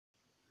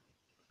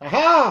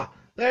Aha!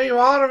 There you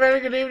are. A very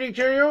good evening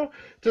to you.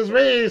 'Tis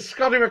me,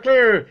 Scottie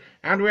McClue,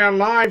 and we are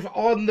live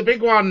on the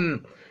big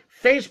one.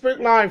 Facebook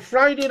Live,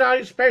 Friday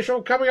night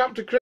special coming up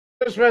to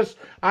Christmas.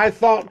 I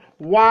thought,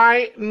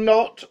 why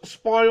not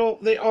spoil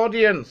the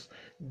audience?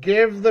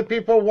 Give the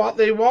people what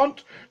they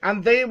want,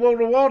 and they will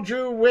reward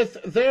you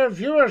with their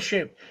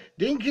viewership.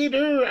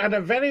 Dinky-Doo, and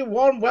a very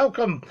warm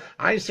welcome,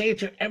 I say,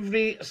 to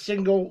every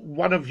single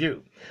one of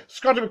you.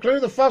 Scottie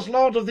McClue, the First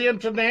Lord of the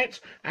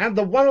Internet and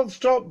the world's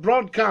top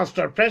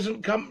broadcaster,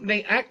 present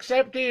company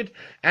accepted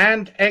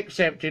and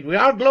accepted. We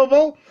are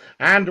global,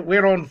 and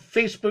we're on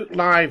Facebook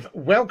Live.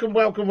 Welcome,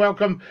 welcome,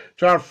 welcome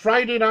to our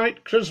Friday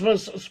night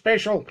Christmas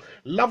special.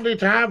 Lovely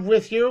to have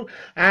with you,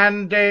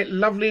 and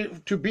lovely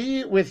to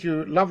be with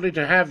you. Lovely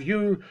to have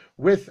you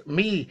with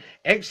me.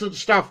 Excellent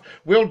stuff.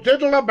 We'll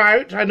diddle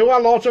about. I know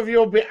a lot of you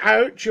will be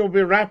out. You'll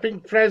be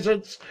wrapping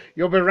presents.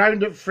 You'll be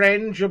round at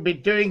friends. You'll be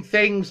doing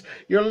things.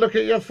 You'll look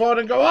at your phone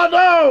and go, oh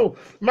no,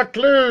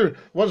 McClue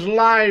was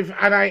live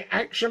and I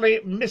actually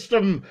missed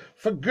him.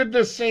 For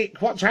goodness sake,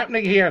 what's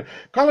happening here?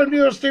 Colin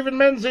Muir, Stephen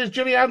Menzies,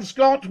 Gillian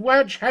Scott,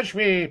 Wedge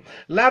Hashby,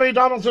 Larry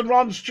Donaldson,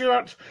 Ron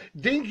Stewart,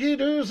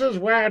 Dinky-Doo says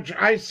Wedge.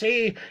 I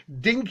say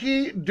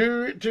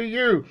Dinky-Doo to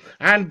you.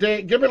 And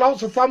give me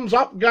lots of thumbs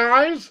up,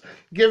 guys.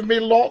 Give me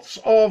lots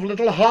of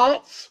little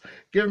hearts.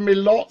 Give me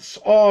lots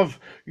of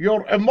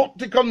your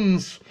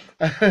emoticons.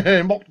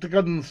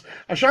 Emoticons.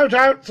 A shout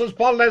out, says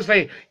Paul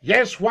Leslie.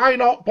 Yes, why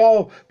not,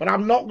 Paul? But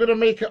I'm not going to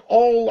make it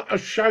all a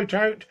shout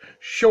out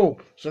show.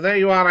 So there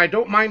you are. I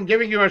don't mind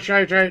giving you a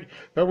shout out,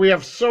 but we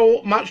have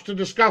so much to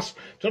discuss.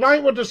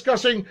 Tonight we're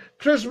discussing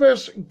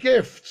Christmas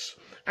gifts.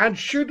 And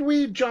should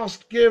we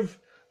just give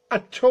a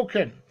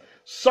token?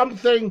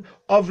 Something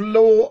of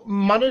low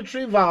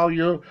monetary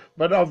value,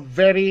 but of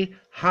very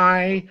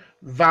high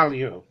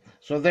value.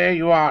 So there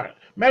you are.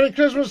 Merry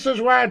Christmas, says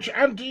Wedge,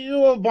 and to you,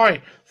 old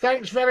boy.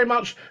 Thanks very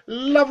much.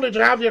 Lovely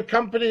to have your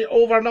company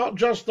over not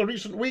just the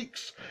recent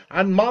weeks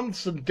and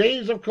months and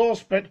days, of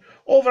course, but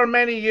over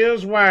many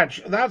years,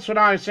 Wedge. That's what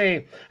I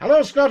say.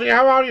 Hello, Scottie.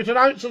 How are you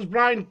tonight, says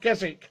Brian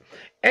Kessick.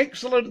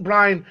 Excellent,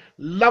 Brian.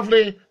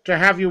 Lovely to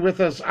have you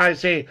with us, I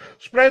say.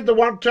 Spread the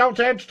word. Tell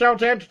 10 to tell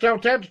 10 to tell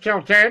 10 to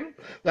tell 10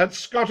 that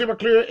Scottie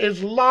McClue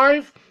is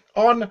live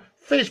on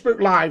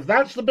Facebook Live.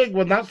 That's the big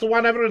one. That's the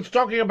one everyone's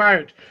talking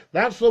about.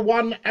 That's the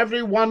one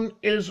everyone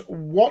is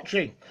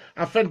watching.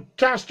 A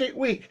fantastic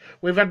week.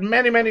 We've had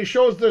many, many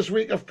shows this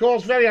week, of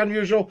course, very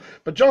unusual,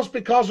 but just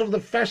because of the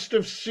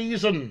festive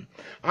season,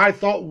 I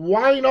thought,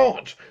 why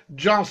not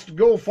just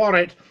go for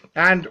it,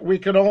 and we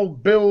can all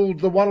build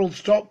the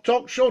world's top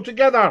talk show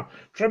together.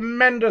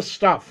 Tremendous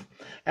stuff.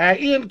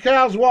 Ian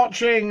Kerr's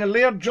watching.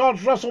 Laird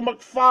George Russell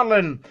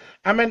McFarlane.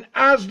 I'm in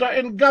Asda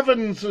in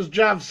Govan, says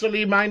Jav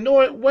Salim. I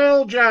know it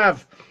well,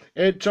 Jav.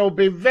 It'll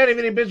be very,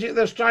 very busy at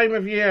this time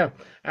of year,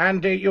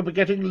 and you'll be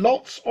getting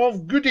lots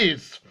of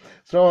goodies.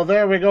 So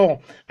there we go.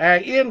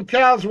 Ian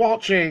Kerr's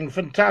watching.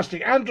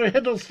 Fantastic. Andrew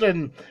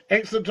Hiddleston.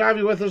 Excellent to have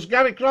you with us.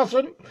 Gary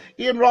Crossan.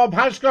 Ian Robb.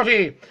 Hi,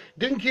 Scottie.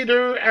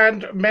 Dinky-Doo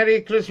and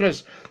Merry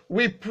Christmas.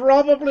 We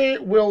probably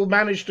will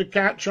manage to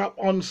catch up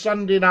on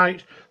Sunday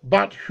night,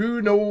 but who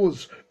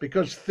knows,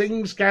 because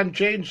things can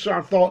change. So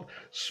I thought,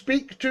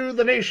 speak to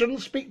the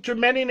nations, speak to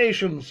many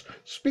nations,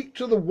 speak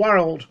to the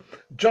world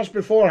just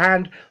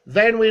beforehand,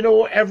 then we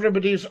know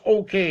everybody's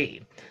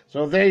okay.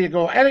 So there you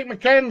go. Eric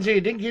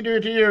McKenzie, Dinky-Doo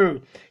to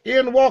you.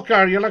 Ian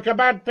Walker, you're like a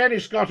bad penny,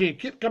 Scottie.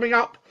 Keep coming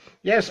up.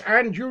 Yes,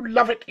 and you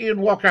love it,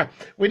 Ian Walker.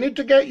 We need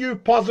to get you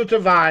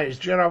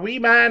positivized. You're a wee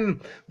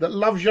man that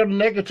loves your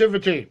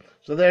negativity.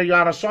 So there you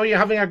are. I saw you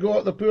having a go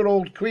at the poor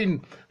old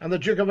Queen and the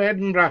Duke of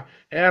Edinburgh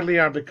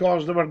earlier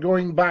because they were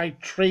going by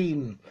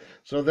train.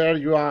 So there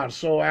you are.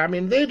 So, I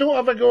mean, they don't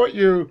have a go at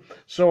you,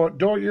 so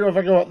don't you have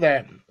a go at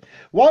them.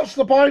 What's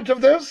the point of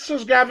this,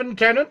 says Gavin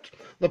Tennant?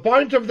 The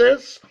point of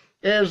this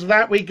is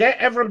that we get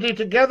everybody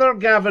together,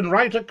 Gavin,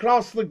 right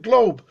across the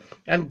globe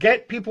and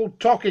get people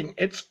talking.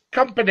 It's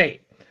company.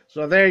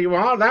 So there you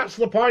are. That's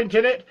the point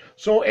in it.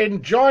 So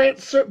enjoy it.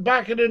 Sit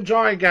back and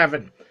enjoy,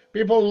 Gavin.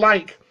 People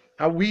like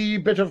a wee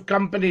bit of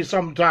company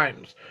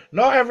sometimes.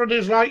 Not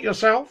everybody's like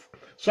yourself,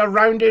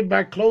 surrounded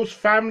by close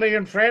family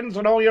and friends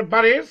and all your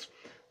buddies.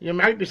 You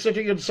might be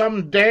sitting in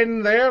some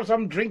den there,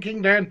 some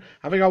drinking den,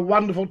 having a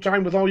wonderful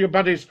time with all your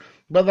buddies.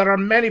 But there are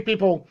many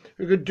people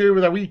who could do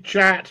with a wee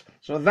chat.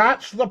 So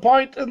that's the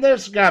point in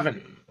this,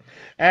 Gavin.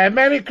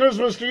 Merry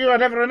Christmas to you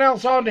and everyone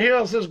else on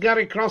here, says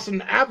Gary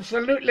Crossan.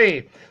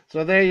 Absolutely.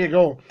 So there you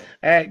go.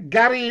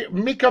 Gary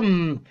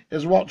Meekum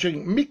is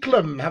watching.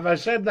 Meeklum, have I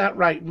said that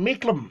right?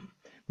 Meeklum.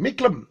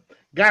 Meeklum.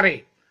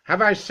 Gary,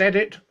 have I said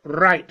it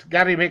right?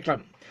 Gary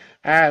Meeklum.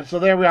 So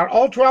there we are.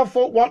 All 12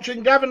 folk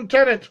watching. Gavin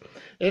Tennant.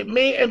 It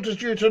may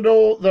interest you to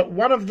know that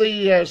one of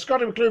the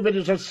Scottie McClue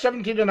videos has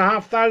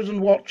 17,500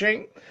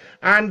 watching.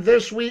 And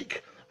this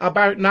week,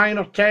 about 9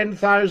 or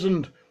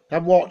 10,000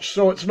 have watched.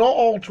 So it's not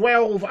all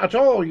 12 at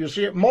all. You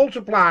see, it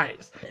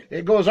multiplies.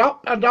 It goes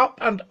up and up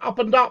and up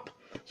and up.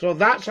 So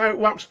that's how it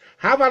works.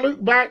 Have a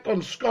look back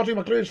on Scottie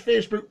McClue's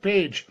Facebook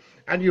page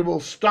and you will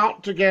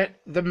start to get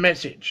the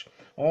message.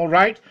 All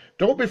right?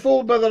 Don't be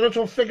fooled by the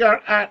little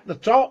figure at the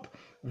top.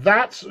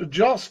 That's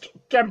just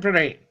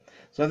temporary.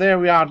 So there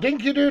we are.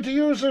 Dinky-Doo to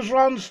you, says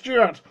Ron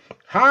Stewart.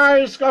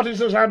 Hi, Scotty,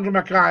 says Andrew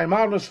Mackay.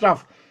 Marvellous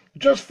stuff.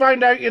 Just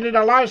find out you need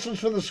a licence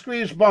for the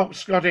squeeze box,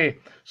 Scotty.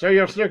 So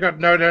you're snookered.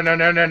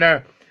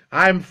 No.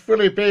 I'm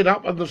fully paid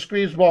up on the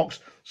squeeze box,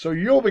 so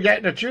you'll be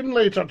getting a tune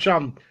later,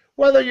 chum,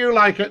 whether you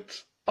like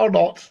it or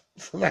not.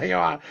 So there you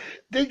are.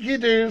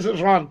 Dinky-Doo,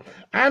 says Ron.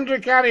 Andrew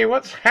Carey,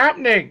 what's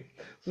happening?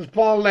 Says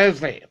Paul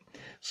Leslie.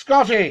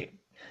 Scotty,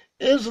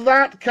 is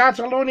that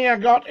Catalonia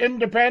got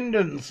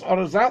independence,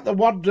 or is that the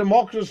word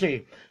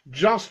democracy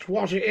just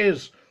what it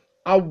is?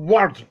 A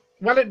word.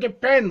 Well, it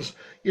depends.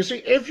 You see,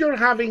 if you're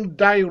having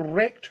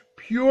direct,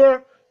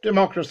 pure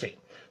democracy,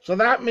 so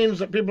that means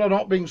that people are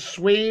not being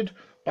swayed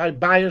by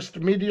biased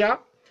media,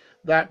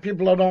 that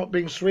people are not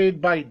being swayed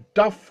by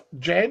duff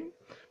gen,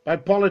 by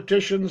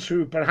politicians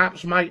who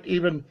perhaps might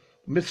even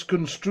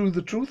misconstrue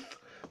the truth,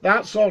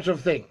 that sort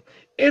of thing.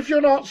 If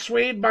you're not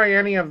swayed by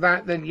any of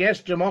that, then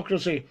yes,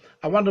 democracy,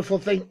 a wonderful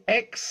thing,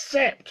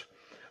 except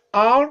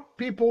are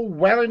people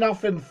well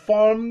enough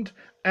informed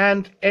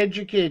and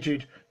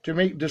educated to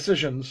make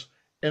decisions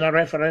in a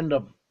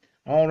referendum?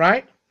 All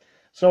right?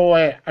 So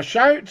a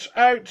shout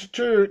out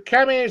to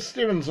Cammy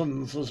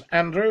Stevenson, says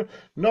Andrew.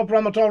 No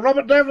problem at all.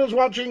 Robert Devlin's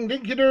watching.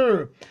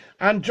 Dinky-Doo.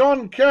 And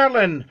John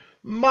Kerlin.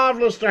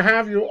 Marvellous to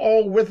have you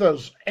all with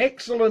us.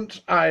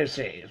 Excellent, I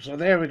say. So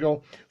there we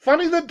go.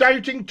 Funny the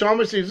doubting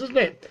Thomases, isn't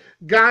it?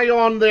 Guy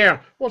on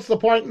there. What's the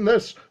point in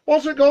this?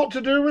 What's it got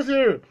to do with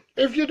you?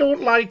 If you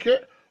don't like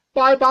it,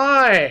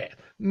 bye-bye.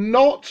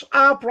 Not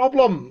a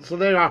problem. So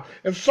there you are.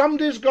 If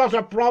somebody's got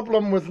a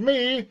problem with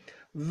me,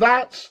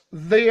 that's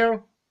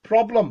their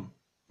problem.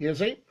 You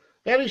see?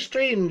 Very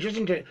strange,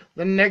 isn't it?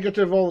 The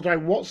negative all the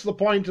time. What's the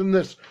point in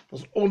this?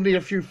 There's only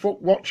a few folk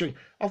watching.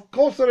 Of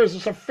course there is.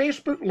 It's a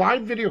Facebook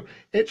live video.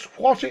 It's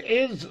what it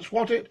is. It's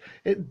what it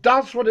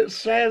does what it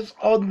says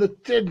on the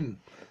tin.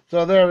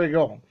 So there we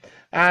go.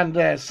 And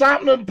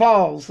Sapman and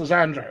Paul, says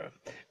Andrew.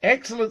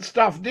 Excellent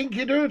stuff.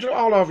 Dinky-Doo to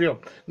all of you.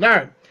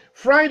 Now,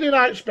 Friday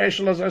night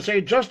special, as I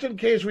say, just in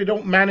case we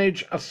don't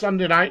manage a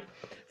Sunday night.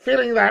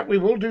 Failing that, we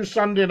will do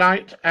Sunday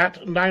night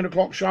at 9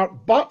 o'clock sharp,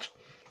 but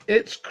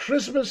it's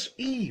Christmas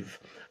Eve.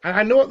 And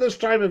I know at this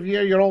time of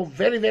year you're all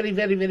very, very,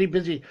 very, very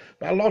busy,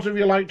 but a lot of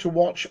you like to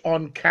watch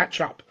on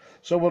catch-up,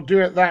 so we'll do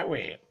it that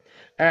way.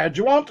 Do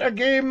you want a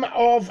game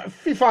of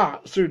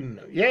FIFA soon?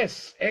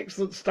 Yes,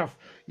 excellent stuff.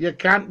 You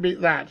can't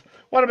beat that.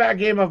 What about a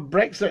game of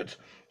Brexit?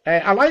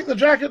 I like the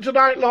jacket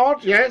tonight,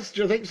 Lord. Yes,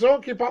 do you think so?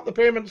 Keep up the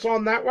payments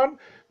on that one.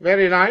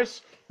 Very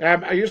nice.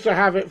 I used to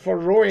have it for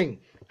rowing,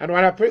 and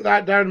when I put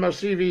that down in my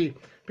CV,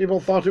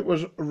 people thought it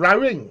was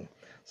rowing.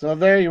 So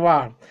there you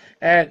are.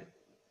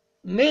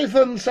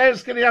 Nathan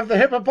says, can you have the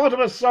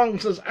hippopotamus song,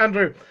 says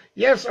Andrew.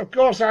 Yes, of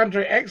course,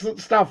 Andrew. Excellent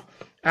stuff.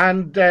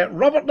 And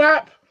Robert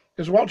Knapp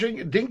is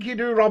watching.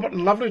 Dinky-Doo, Robert.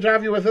 Lovely to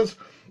have you with us.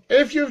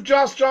 If you've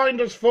just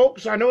joined us,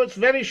 folks, I know it's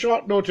very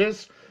short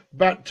notice,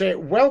 but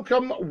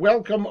welcome,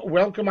 welcome,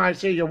 welcome, I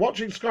say. You're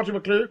watching Scottie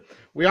McClue.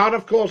 We are,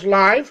 of course,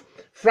 live.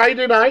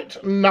 Friday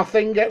night.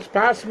 Nothing gets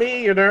past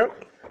me, you know.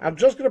 I'm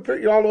just going to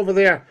put you all over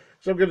there.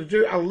 So I'm going to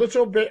do a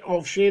little bit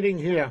of shading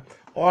here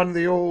on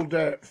the old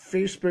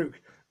Facebook.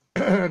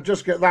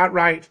 Just get that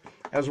right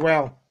as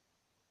well.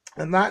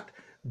 And that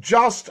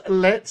just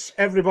lets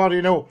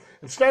everybody know.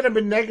 Instead of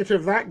being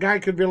negative, that guy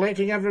could be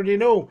letting everybody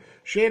know.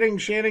 Sharing,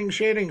 sharing,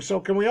 sharing. So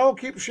can we all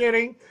keep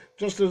sharing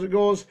just as it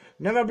goes?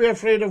 Never be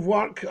afraid of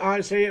work.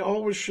 I say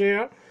always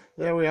share.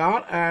 There we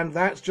are. And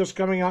that's just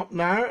coming up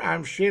now.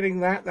 I'm sharing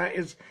that. That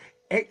is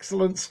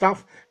excellent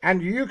stuff.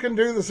 And you can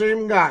do the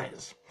same,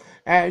 guys.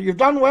 You've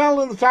done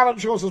well in the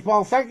talent show, says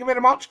Paul. Thank you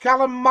very much.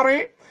 Callum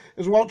Murray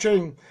is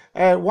watching.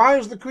 Why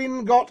has the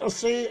Queen got a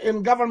say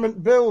in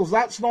government bills?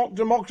 That's not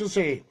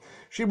democracy.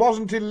 She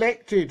wasn't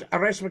elected.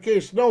 Arrest my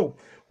case. No.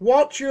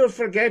 What you're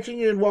forgetting,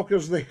 Ian Walker,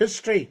 is the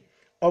history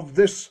of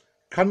this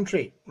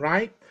country,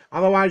 right?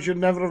 Otherwise, you'd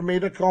never have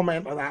made a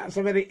comment on that. It's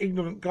a very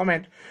ignorant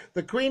comment.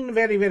 The Queen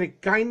very, very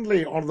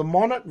kindly, or the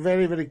monarch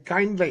very, very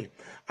kindly,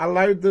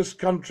 allowed this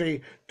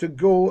country to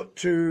go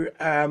to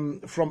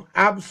from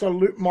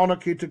absolute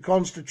monarchy to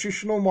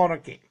constitutional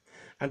monarchy.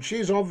 And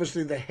she's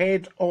obviously the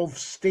head of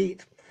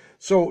state.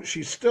 So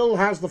she still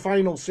has the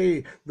final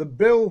say. The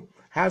bill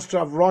has to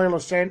have royal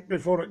assent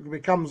before it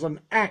becomes an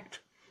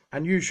act.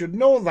 And you should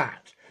know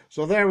that.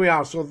 So there we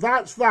are. So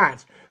that's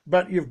that.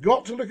 But you've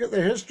got to look at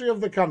the history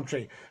of the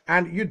country.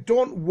 And you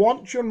don't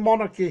want your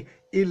monarchy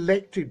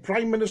elected.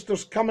 Prime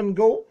ministers come and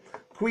go.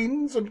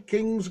 Queens and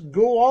kings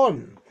go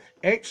on.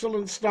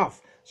 Excellent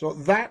stuff. So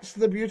that's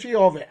the beauty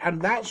of it. And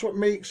that's what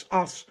makes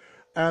us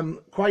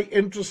quite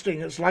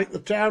interesting. It's like the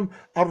term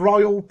a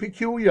royal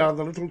peculiar,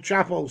 the little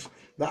chapels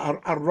that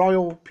are a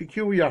royal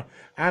peculiar.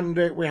 And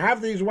we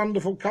have these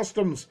wonderful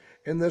customs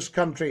in this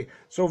country.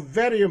 So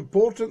very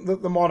important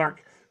that the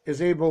monarch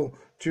is able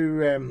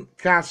to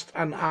cast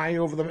an eye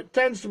over them. It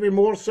tends to be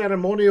more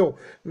ceremonial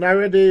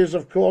nowadays,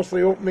 of course,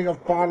 the opening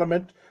of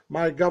Parliament,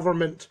 my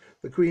government,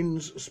 the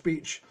Queen's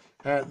speech,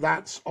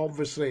 That's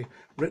obviously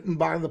written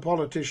by the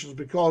politicians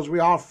because we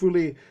are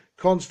fully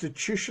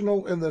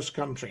constitutional in this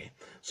country.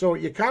 So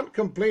you can't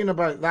complain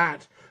about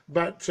that.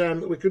 But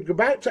we could go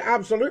back to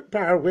absolute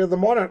power, where the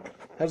monarch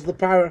has the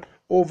power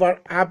over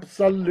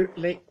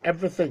absolutely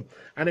everything.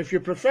 And if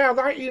you prefer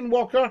that, Ian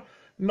Walker,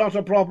 not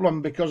a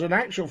problem, because in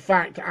actual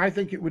fact, I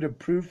think it would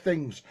improve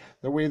things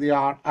the way they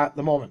are at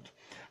the moment.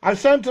 I've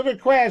sent a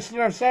request,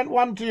 and I've sent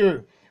one to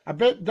you. A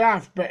bit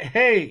daft, but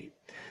hey,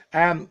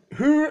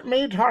 who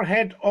made her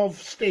head of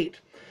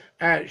state?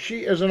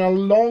 She is in a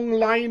long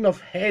line of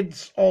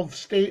heads of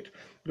state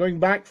going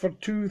back for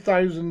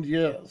 2,000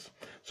 years.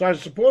 So I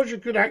suppose you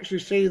could actually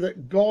say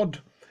that God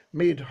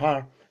made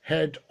her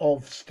head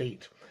of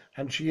state.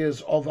 And she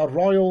is of a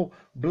royal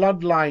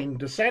bloodline,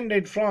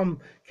 descended from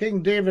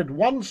King David.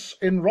 Once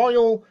in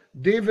royal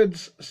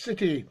David's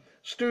city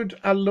stood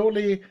a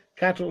lowly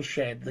cattle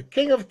shed, the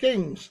King of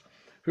Kings,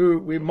 who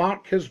we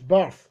mark his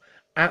birth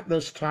at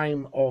this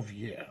time of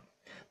year.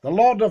 The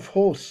Lord of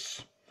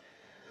Hosts,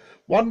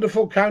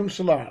 wonderful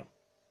Counselor,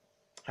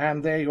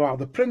 and there you are,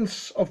 the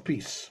Prince of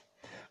Peace.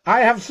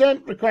 I have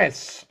sent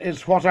requests,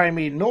 is what I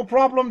mean. No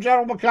problem,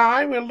 Gerald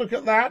Mackay. We'll look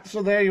at that.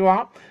 So there you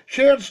are.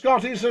 Shared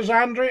Scotty, says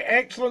Andrew.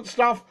 Excellent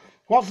stuff.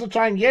 What's the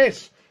time?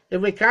 Yes,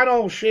 if we can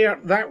all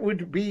share, that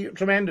would be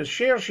tremendous.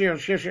 Share, share,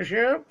 share, share,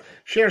 share.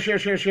 Share, share,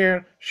 share,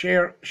 share,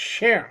 share,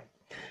 share.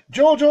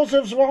 Joe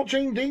Joseph's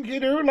watching.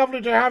 Dinky-Doo,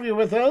 lovely to have you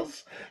with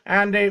us.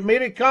 And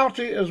Mary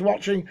Carty is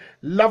watching.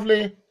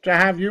 Lovely to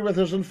have you with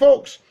us. And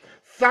folks,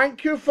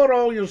 thank you for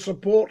all your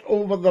support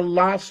over the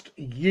last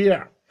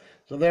year.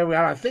 So there we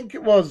are. I think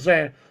it was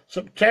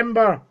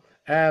September.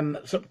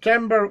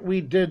 September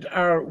we did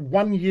our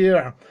 1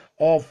 year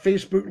of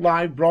Facebook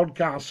Live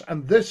broadcasts,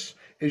 and this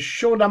is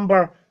show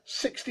number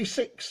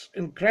 66.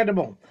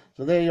 Incredible.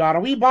 So there you are. A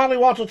wee barley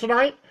water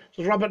tonight,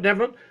 says Robert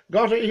Devlin.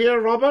 Got it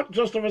here, Robert.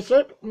 Just have a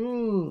sip.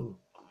 Oh,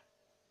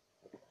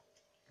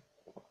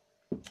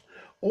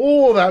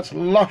 that's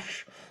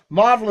lush.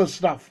 Marvellous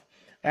stuff.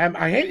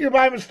 I hate you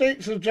by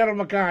mistake, says Gerald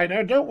Mackay.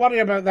 Now, don't worry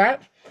about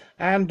that.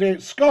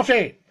 And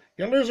Scotty,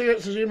 you're losing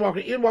it, says Ian Walker.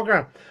 Ian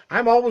Walker,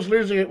 I'm always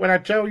losing it when I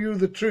tell you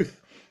the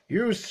truth.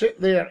 You sit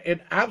there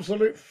in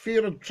absolute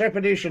fear and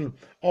trepidation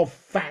of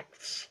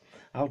facts,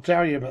 I'll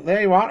tell you. But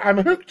there you are. I'm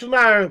hooked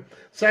now,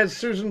 says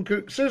Susan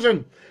Cook.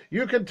 Susan,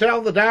 you can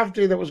tell the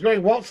dafty that was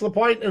going, what's the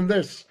point in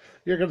this?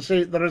 You can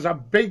see there is a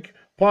big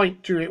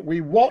point to it.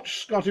 We watch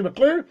Scottie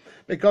McClue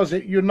because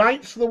it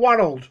unites the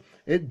world.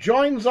 It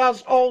joins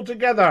us all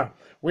together.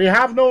 We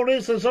have no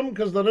racism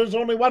because there is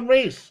only one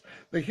race,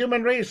 the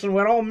human race, and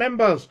we're all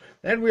members.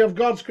 Then we have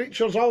God's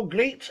creatures, all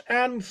great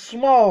and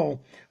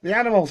small, the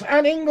animals.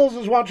 Anne Ingalls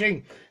is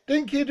watching.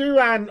 Dinky-Doo,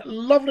 Anne,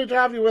 lovely to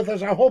have you with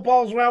us. I hope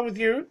all's well with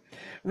you.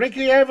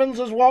 Ricky Evans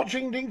is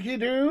watching.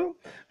 Dinky-Doo.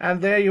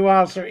 And there you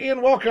are, Sir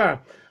Ian Walker.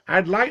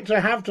 I'd like to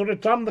have to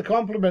return the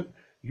compliment.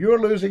 You're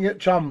losing it,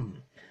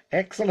 chum.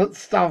 Excellent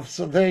stuff.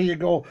 So there you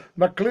go.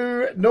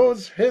 McClue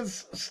knows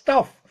his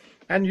stuff,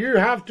 and you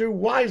have to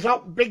wise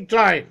up big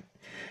time.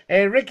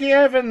 Ricky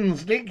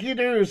Evans,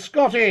 Dinky-Doo,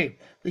 Scotty,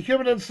 the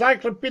Human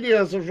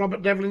Encyclopedia, says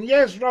Robert Devlin.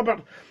 Yes,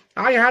 Robert,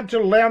 I had to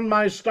learn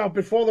my stuff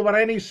before there were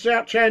any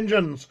search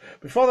engines,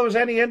 before there was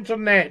any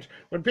internet.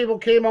 When people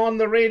came on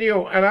the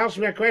radio and asked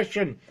me a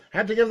question, I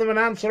had to give them an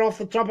answer off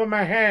the top of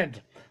my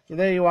head. So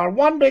there you are.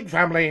 One big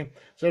family,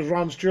 says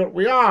Ron Stewart.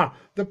 We are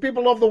the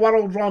people of the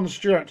world, Ron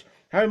Stewart.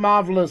 How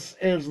marvellous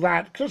is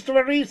that?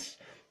 Christopher Reese,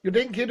 you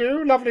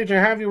Dinky-Doo, lovely to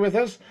have you with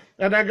us.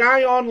 And a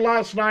guy on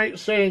last night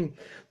saying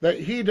that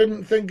he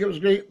didn't think it was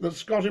great that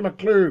Scottie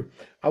McClue,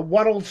 a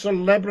world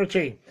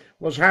celebrity,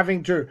 was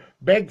having to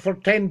beg for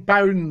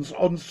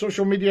 £10 on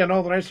social media and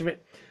all the rest of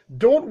it.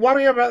 Don't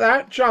worry about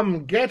that,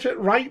 chum. Get it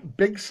right,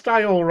 big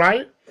style,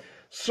 right?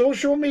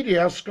 Social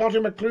media, Scottie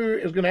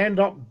McClue is going to end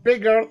up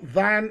bigger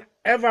than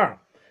ever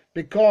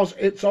because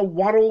it's a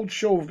world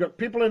show. We've got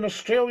people in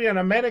Australia and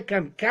America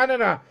and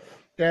Canada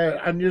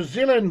and New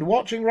Zealand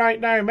watching right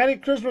now. Merry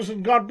Christmas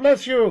and God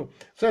bless you,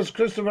 says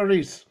Christopher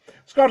Reese.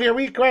 Scotty, a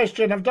wee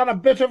question. I've done a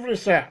bit of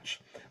research.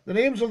 The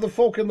names of the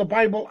folk in the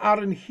Bible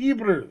are in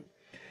Hebrew.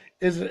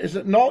 Is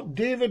it not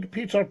David,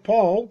 Peter,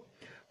 Paul,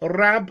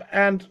 Rab,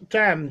 and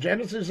Tam?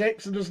 Genesis,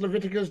 Exodus,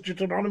 Leviticus,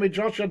 Deuteronomy,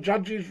 Joshua,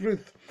 Judges,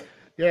 Ruth.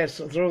 Yes,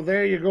 so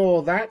there you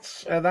go.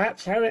 That's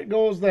how it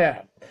goes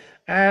there.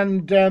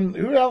 And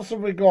who else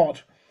have we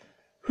got?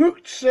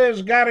 Hooked,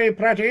 says Gary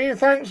Pratty.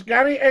 Thanks,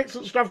 Gary.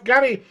 Excellent stuff.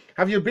 Gary,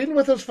 have you been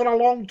with us for a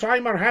long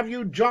time, or have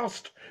you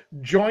just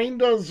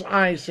joined us,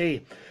 I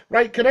see?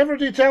 Right, can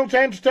everybody tell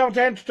 10 to tell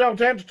 10 to tell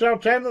 10 to tell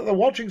 10 that they're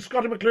watching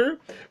Scottie McClue?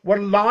 We're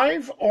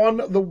live on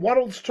the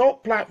world's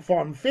top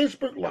platform,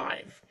 Facebook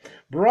Live,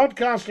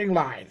 broadcasting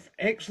live.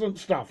 Excellent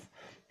stuff.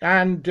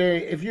 And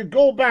if you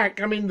go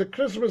back, I mean, the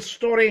Christmas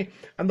story,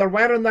 and there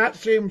were in that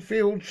same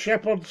field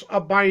shepherds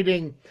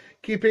abiding,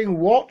 keeping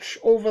watch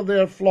over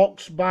their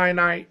flocks by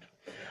night.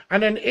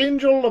 And an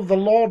angel of the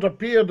Lord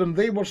appeared, and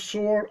they were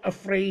sore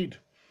afraid.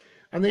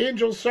 And the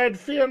angel said,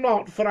 Fear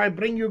not, for I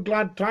bring you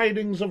glad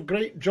tidings of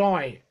great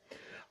joy.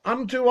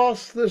 Unto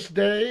us this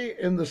day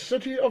in the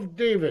city of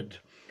David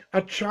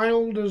a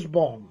child is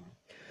born.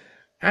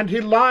 and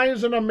he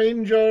lies in a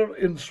manger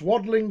in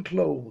swaddling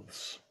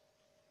clothes.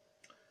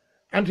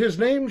 And his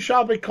name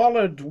shall be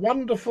called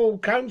Wonderful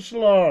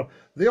Counselor,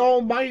 the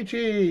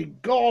Almighty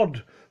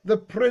God, the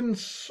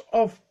Prince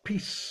of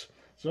Peace.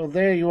 So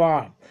there you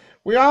are.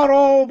 We are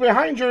all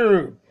behind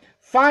you.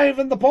 5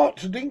 in the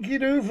pot.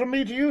 Dinky-Doo from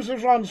me to you,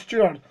 says Ron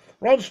Stewart.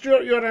 Ron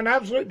Stewart, you're an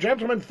absolute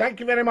gentleman. Thank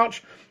you very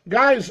much.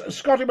 Guys,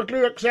 Scottie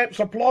McClue accepts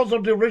applause or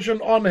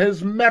derision on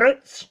his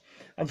merits.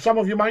 And some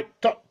of you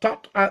might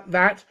tut-tut at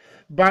that.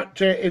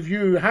 But if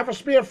you have a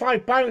spare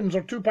 £5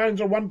 or £2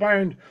 or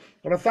 £1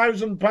 or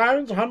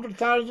 £1,000,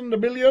 100,000, a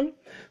million,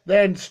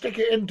 then stick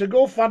it into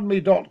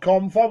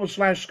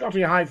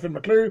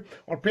gofundme.com/Scottie-McClue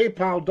or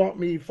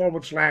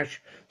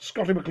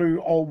paypal.me/Scottie McClue,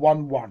 all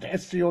one word.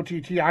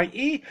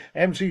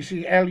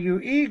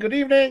 SCOTTIE-MCCLUE. Good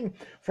evening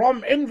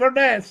from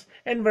Inverness.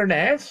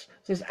 Inverness,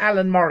 says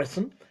Alan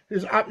Morrison,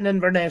 who's up in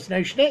Inverness.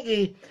 Now,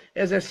 Sneaky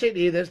is a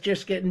city that's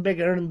just getting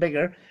bigger and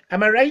bigger.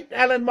 Am I right,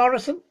 Alan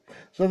Morrison?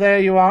 So there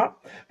you are.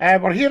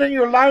 We're hearing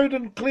you loud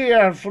and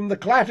clear from the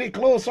Clatty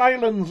Close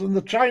Islands in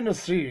the China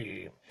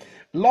Sea.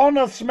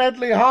 Lorna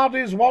Smedley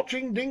Hardy's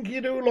watching.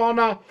 Dinky-Doo,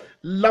 Lorna.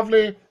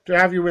 Lovely to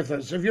have you with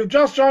us. If you've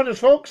just joined us,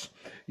 folks,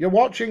 you're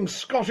watching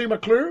Scottie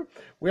McClue.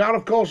 We are,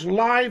 of course,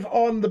 live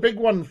on the big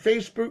one,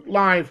 Facebook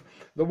Live,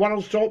 the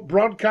world's top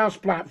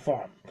broadcast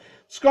platform.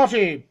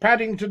 Scottie,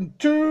 Paddington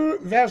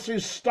 2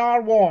 versus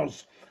Star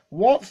Wars.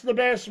 What's the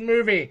best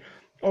movie?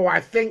 Oh,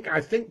 I think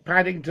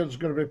Paddington's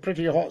going to be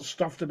pretty hot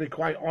stuff, to be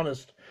quite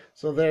honest.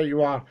 So there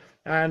you are.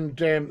 And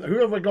who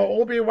have we got?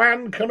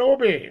 Obi-Wan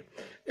Kenobi.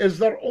 Is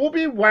there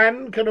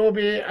Obi-Wan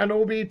Kenobi and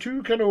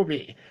Obi-2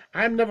 Kenobi?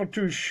 I'm never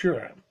too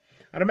sure.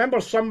 I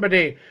remember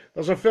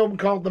there's a film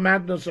called The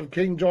Madness of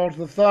King George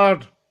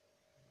III.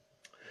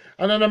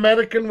 And an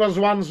American was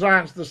once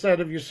asked, they said,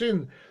 have you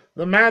seen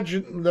the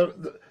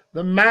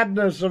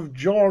Madness of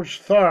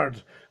George III?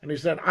 And he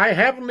said, I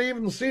haven't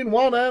even seen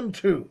 1 and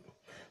 2.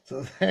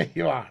 So there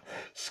you are.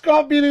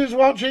 Scott Beatty's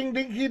watching.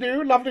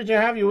 Dinky-Doo, lovely to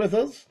have you with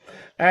us.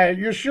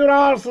 You sure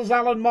are, says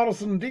Alan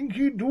Morrison.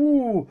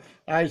 Dinky-Doo,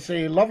 I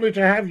say, lovely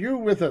to have you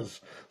with us.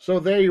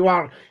 So there you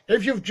are.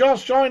 If you've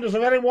just joined us, a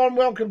very warm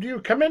welcome to you.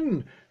 Come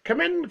in,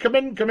 come in, come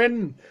in, come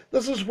in.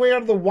 This is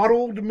where the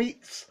world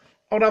meets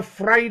on a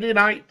Friday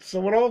night. So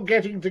we're all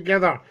getting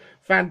together.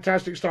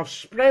 Fantastic stuff.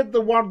 Spread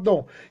the word,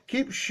 though.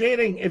 Keep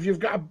sharing. If you've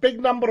got a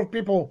big number of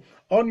people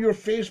on your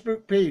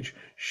Facebook page,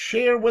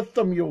 share with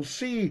them. You'll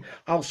see.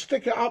 I'll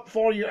stick it up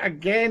for you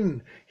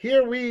again.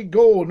 Here we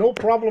go. No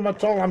problem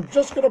at all. I'm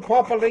just going to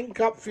pop a link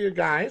up for you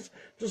guys.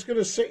 Just going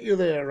to sit you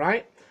there,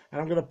 right?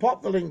 And I'm going to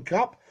pop the link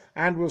up,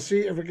 and we'll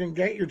see if we can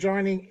get you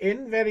joining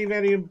in. Very,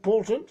 very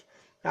important.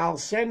 I'll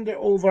send it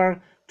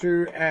over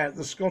to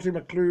the Scottie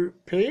McClue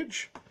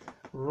page.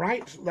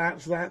 Right,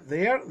 that's that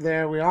there.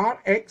 There we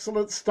are.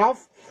 Excellent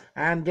stuff.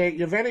 And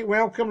you're very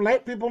welcome.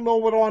 Let people know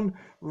we're on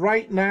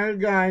right now,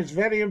 guys.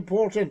 Very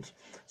important.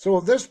 So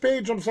this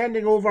page I'm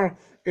sending over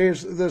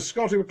is the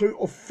Scottie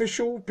McClue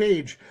official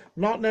page,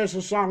 not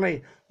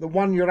necessarily the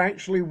one you're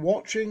actually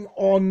watching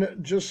on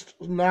just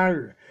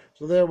now.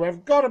 So there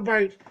we've got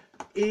about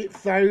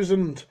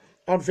 8,000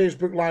 on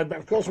Facebook Live. But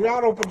of course, we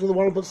are open to the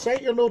world. But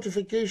set your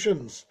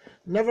notifications.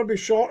 Never be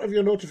short of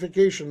your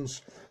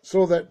notifications,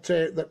 so that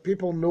that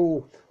people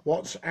know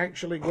what's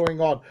actually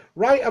going on.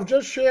 Right, I've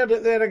just shared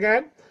it there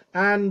again,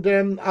 and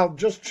I'll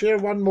just share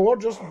one more.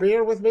 Just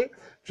bear with me.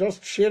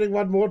 Just sharing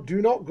one more.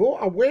 Do not go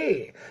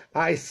away,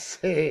 I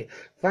say.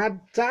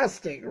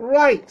 Fantastic.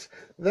 Right,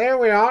 there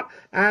we are.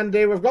 And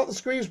we've got the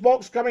squeeze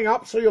box coming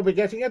up, so you'll be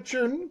getting a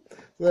tune.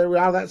 There we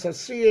are. That's a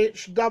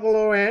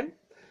CHOON.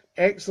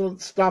 Excellent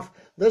stuff.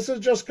 This is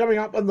just coming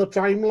up on the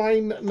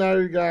timeline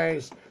now,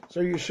 guys. So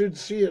you should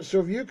see it. So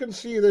if you can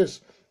see this,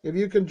 if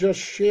you can just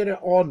share it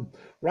on,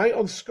 right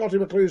on Scottie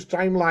McClue's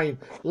timeline,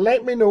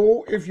 let me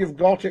know if you've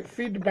got it.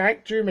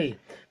 Feedback to me.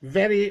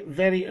 Very,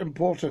 very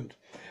important.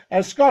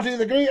 Scottie,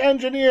 the great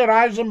engineer,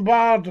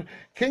 Isambard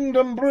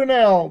Kingdom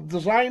Brunel,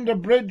 designed a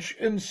bridge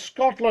in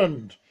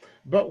Scotland.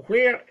 But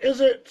where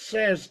is it,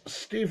 says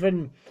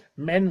Stephen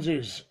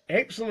Menzies.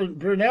 Excellent.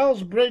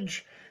 Brunel's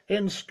Bridge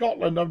in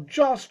Scotland. I'm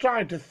just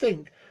trying to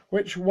think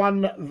which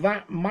one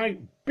that might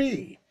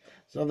be.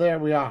 So there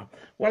we are.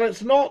 Well,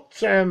 it's not...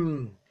 it's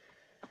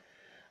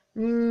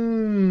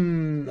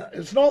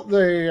not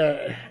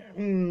the...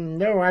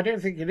 no, I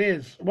don't think it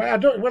is. Well,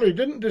 he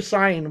didn't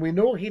design... We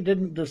know he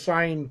didn't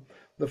design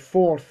the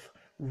 4th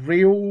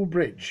rail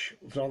bridge.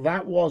 So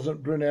that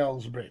wasn't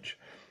Brunel's Bridge.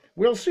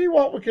 We'll see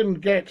what we can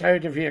get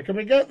out of here. Can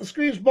we get the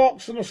squeeze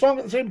box and a song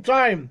at the same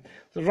time?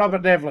 Says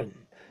Robert Devlin.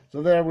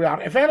 So there we are.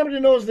 If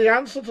anybody knows the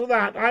answer to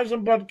that,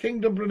 Eisenbud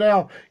Kingdom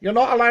Brunel, you're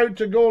not allowed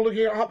to go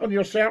looking it up on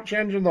your search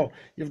engine, though.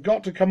 You've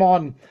got to come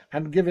on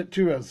and give it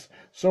to us.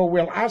 So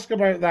we'll ask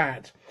about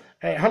that.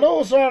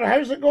 Hello, sir.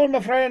 How's it going,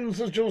 my friends?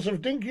 Says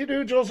Joseph.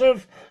 Dinky-Doo,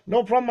 Joseph.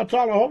 No problem at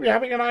all. I hope you're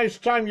having a nice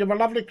time. You have a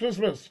lovely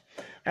Christmas.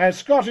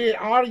 Scottie,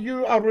 are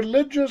you a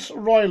religious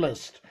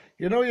royalist?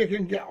 You know you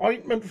can get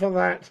ointment for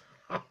that.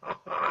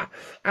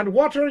 And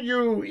what are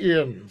you,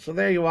 Ian? So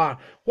there you are.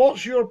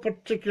 What's your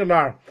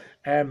particular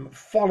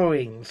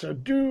following. So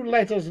do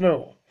let us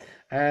know,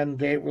 and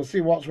we'll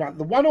see what's what.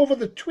 The one over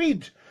the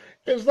Tweed,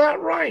 is that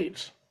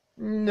right?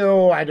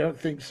 No, I don't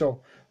think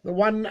so. The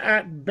one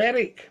at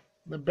Berwick,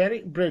 the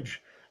Berwick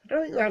Bridge. I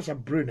don't think that's a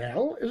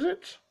Brunel, is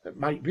it? It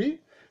might be.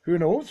 Who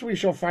knows? We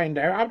shall find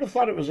out. I would have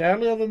thought it was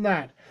earlier than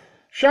that.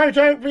 Shout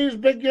out, please,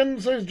 Big Yin,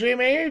 says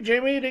Jamie.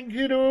 Jamie,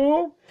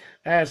 Dinky-Doo.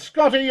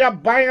 Scotty, you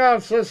banger,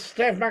 says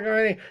Steph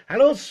McElhinney.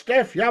 Hello,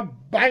 Steph, you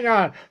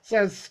banger,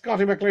 says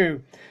Scottie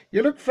McClue.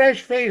 You look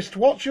fresh-faced.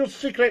 What's your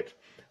secret?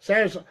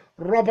 Says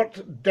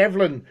Robert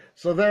Devlin.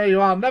 So there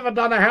you are. Never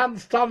done a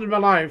handstand in my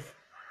life.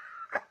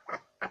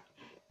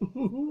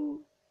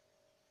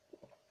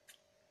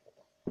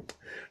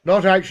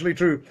 Not actually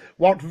true.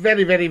 Worked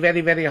very, very,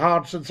 very, very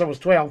hard since I was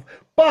 12.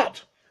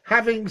 But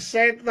having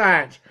said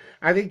that,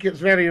 I think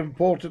it's very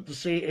important to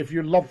say if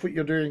you love what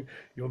you're doing,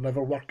 you'll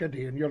never work a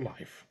day in your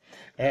life.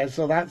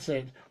 So that's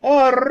it.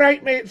 All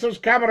right, mate, says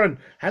Cameron.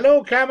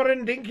 Hello,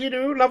 Cameron,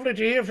 Dinky-Doo. Lovely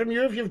to hear from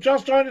you. If you've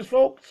just joined us,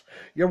 folks,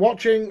 you're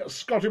watching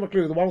Scottie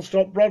McClue, the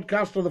one-stop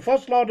broadcaster, the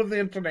first lord of the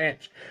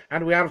internet.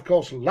 And we are, of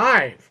course,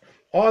 live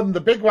on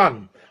the big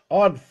one,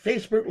 on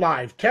Facebook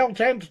Live. Tell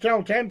 10 to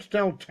tell 10 to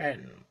tell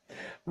 10.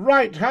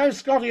 Right, hi,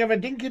 Scotty. Have a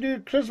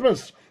Dinky-Doo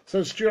Christmas,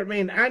 says Stuart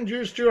Main. And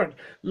you, Stuart.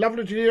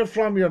 Lovely to hear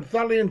from you and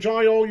thoroughly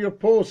enjoy all your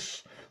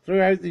posts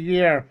throughout the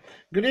year.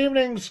 Good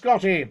evening,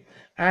 Scotty.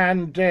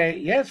 And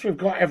yes, we've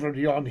got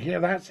everybody on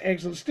here. That's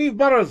excellent. Steve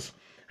Burrows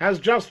has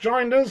just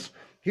joined us.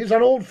 He's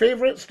an old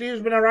favourite.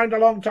 Steve's been around a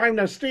long time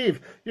now.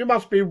 Steve, you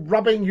must be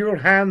rubbing your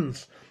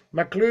hands.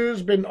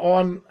 McClue's been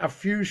on a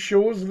few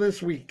shows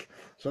this week.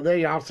 So there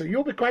you are. So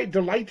you'll be quite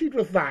delighted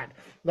with that.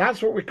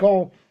 That's what we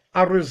call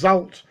a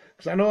result.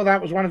 Because I know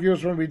that was one of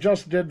yours when we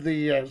just did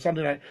the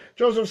Sunday night.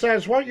 Joseph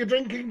says, what are you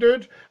drinking,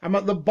 dude? I'm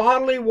at the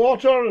barley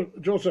water,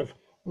 Joseph.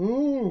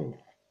 Very,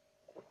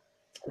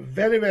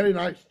 very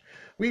nice.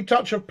 Wee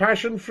touch of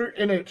passion fruit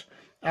in it.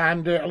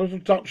 And a little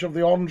touch of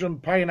the orange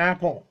and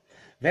pineapple.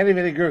 Very,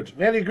 very good.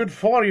 Very good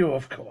for you,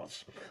 of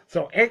course.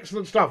 So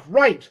excellent stuff.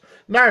 Right.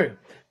 Now,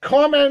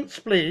 comments,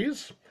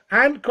 please.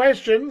 And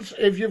questions.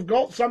 If you've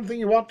got something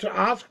you want to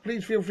ask,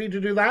 please feel free to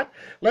do that.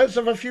 Let's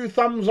have a few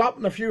thumbs up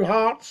and a few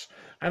hearts.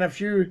 And a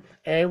few,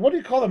 what do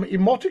you call them?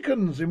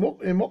 Emoticons.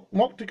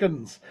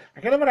 Emoticons.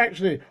 I can never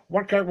actually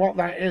work out what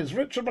that is.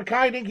 Richard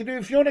Mackay,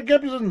 Dinky-Doo, Fiona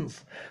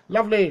Gibsons.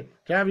 Lovely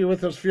to have you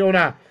with us,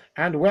 Fiona.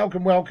 And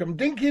welcome, welcome.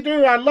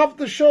 Dinky-Doo, I love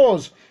the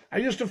shows. I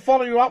used to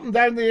follow you up and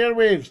down the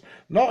airwaves.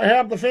 Not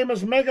heard the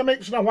famous Mega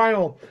Mix in a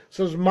while,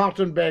 says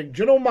Martin Begg.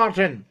 Do you know,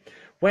 Martin,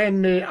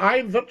 when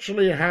I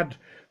virtually had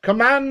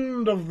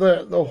command of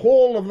the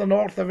whole of the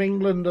north of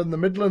England and the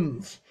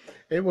Midlands,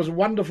 it was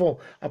wonderful.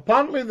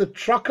 Apparently the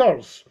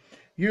truckers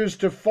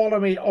used to follow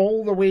me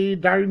all the way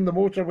down the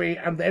motorway,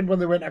 and then when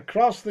they went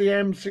across the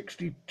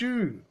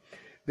M62,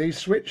 they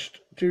switched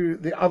to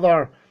the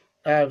other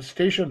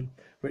station,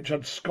 which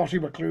had Scottie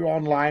McClue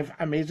on live.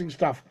 Amazing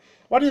stuff.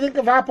 What do you think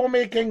of Apple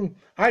making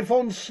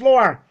iPhones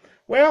slower?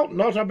 Well,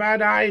 not a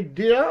bad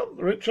idea,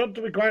 Richard,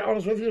 to be quite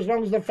honest with you, as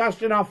long as they're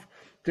fast enough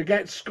to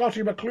get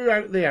Scottie McClue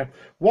out there.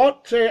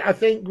 What I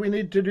think we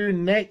need to do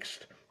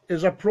next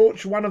is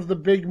approach one of the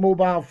big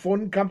mobile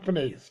phone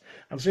companies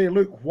and say,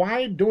 look,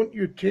 why don't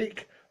you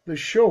take the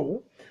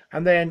show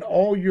and then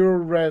all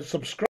your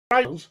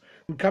subscribers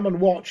can come and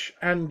watch,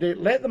 and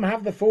let them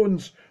have the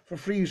phones for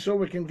free so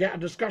we can get a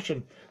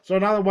discussion. So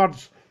in other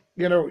words,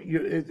 you know,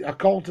 a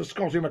call to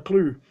Scottie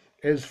McClue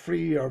is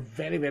free or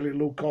very, very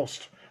low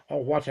cost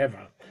or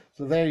whatever.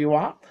 So there you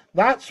are.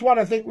 That's what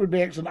I think would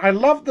be excellent. I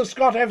loved the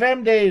Scot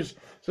FM days,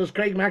 says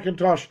Craig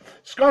McIntosh.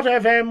 Scot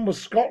FM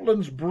was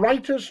Scotland's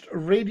brightest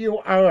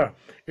radio hour.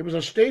 It was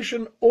a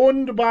station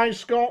owned by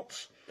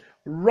Scots,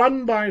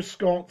 run by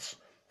Scots,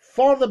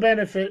 for the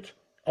benefit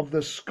of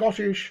the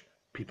Scottish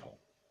people.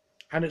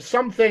 And it's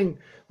something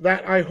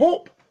that I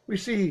hope we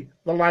see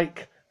the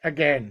like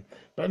again.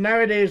 But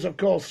nowadays, of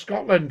course,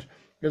 Scotland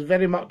is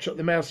very much at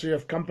the mercy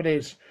of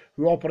companies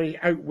who operate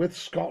out with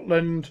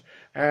Scotland.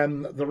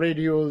 The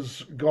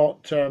radio's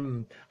got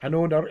an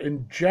owner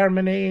in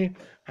Germany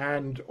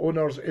and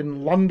owners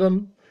in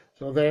London.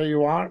 So there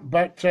you are.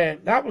 But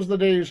that was the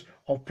days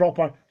of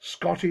proper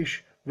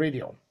Scottish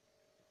radio.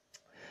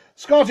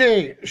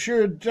 Scotty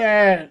should...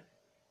 what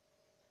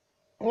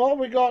have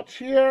we got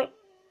here?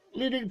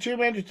 Leading too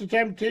many to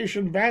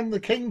temptation, ban the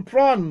king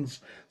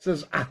prawns,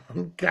 says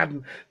Alan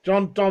Cadden.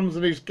 John Toms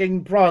and his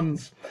king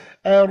prawns.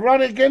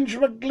 Ronnie Ginch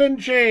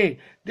McGlinchy,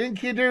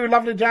 Dinky-Doo,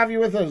 lovely to have you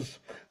with us.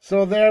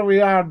 So there we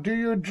are. Do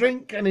you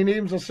drink? And he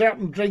names a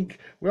certain drink.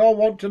 We all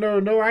want to know.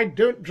 No, I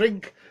don't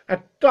drink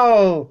at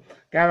all,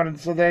 Cameron.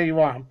 So there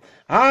you are.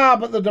 Ah,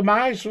 but the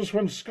demise was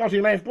when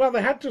Scotty left. Well,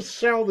 they had to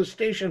sell the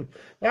station.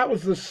 That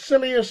was the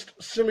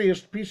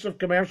silliest piece of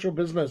commercial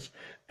business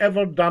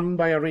ever done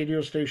by a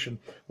radio station,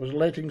 was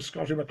letting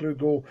Scottie McClue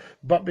go.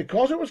 But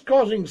because it was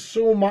causing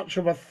so much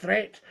of a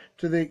threat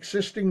to the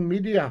existing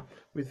media,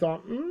 we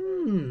thought,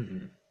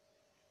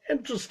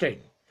 interesting.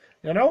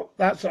 You know,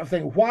 that sort of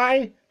thing.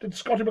 Why did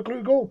Scottie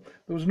McClue go?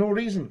 There was no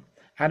reason.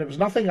 and it was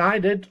nothing I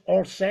did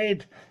or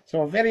said.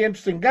 So very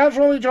interesting. Gaz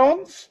Rolly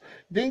Johns,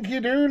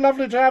 Dinky-Doo,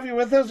 lovely to have you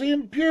with us.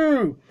 Ian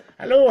Pugh,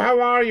 hello, how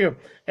are you?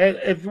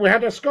 If we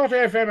had a Scott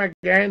FM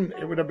again,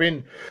 it would have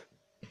been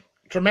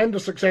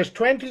tremendous success.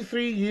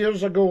 23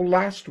 years ago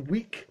last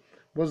week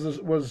was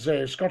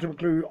Scottie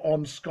McClue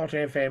on Scott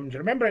FM. Do you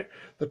remember it?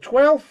 The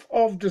 12th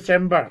of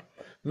December,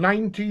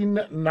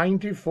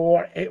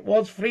 1994. It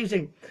was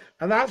freezing.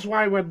 And that's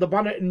why we had the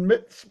bonnet and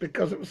mitts,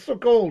 because it was so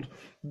cold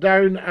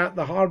down at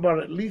the harbour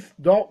at Leith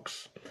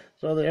Docks.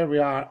 So there we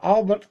are.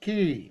 Albert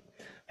Quay.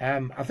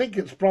 I think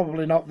it's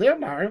probably not there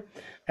now.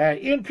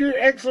 Ian Pugh,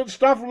 excellent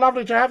stuff.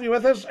 Lovely to have you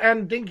with us.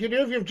 And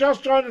Dinky-Doo, if you've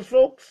just joined us,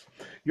 folks,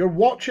 you're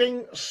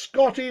watching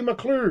Scottie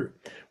McClue.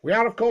 We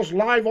are, of course,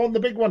 live on the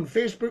big one,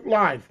 Facebook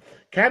Live.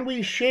 Can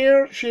we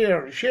share, and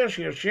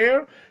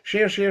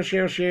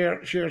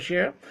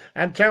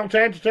tell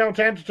 10 to tell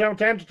 10 to tell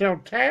 10 to tell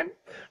 10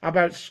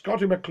 about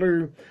Scottie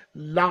McClue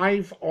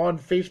live on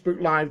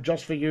Facebook Live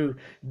just for you,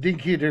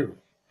 Dinky-Doo.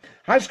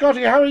 Hi,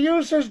 Scottie, how are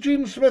you, says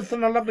Jean Smith,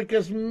 and a lovely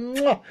kiss.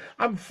 Mwah.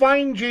 I'm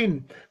fine,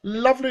 Jean.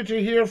 Lovely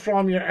to hear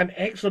from you, and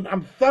excellent.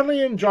 I'm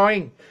thoroughly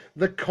enjoying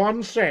the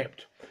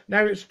concept.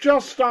 Now, it's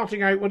just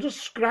starting out. We're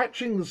just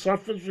scratching the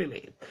surface,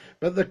 really.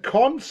 But the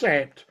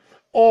concept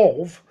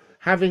of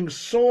having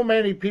so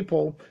many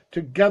people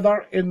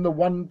together in the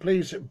one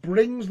place, it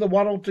brings the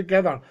world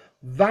together.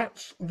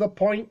 That's the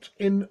point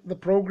in the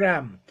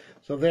programme.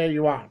 So there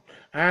you are.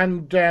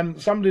 And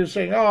somebody is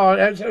saying, oh,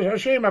 it's a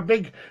shame a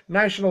big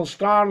national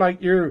star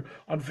like you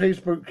on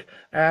Facebook,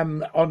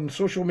 on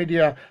social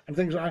media and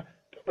things like that.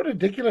 Don't be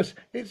ridiculous.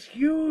 It's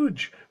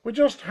huge. We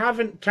just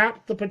haven't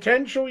tapped the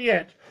potential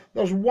yet.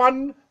 There's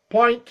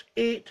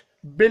 1.8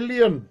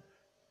 billion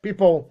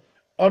people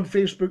on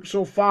Facebook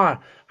so far,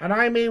 and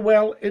I may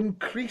well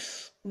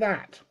increase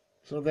that.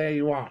 So there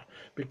you are.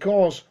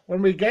 Because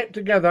when we get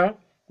together,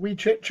 we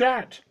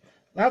chit-chat.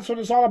 That's what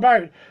it's all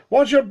about.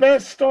 What's your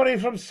best story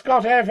from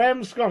Scott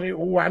FM, Scottie?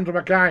 Oh, Andrew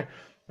Mackay.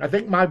 I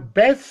think my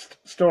best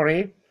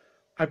story,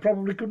 I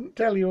probably couldn't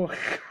tell you.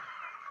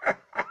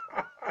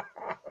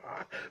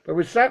 But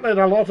we certainly had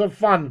a lot of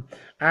fun.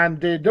 And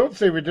don't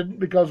say we didn't,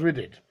 because we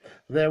did.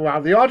 There we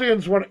are. The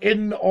audience were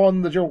in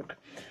on the joke.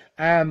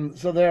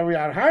 So there we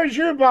are. How's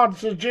you, bud,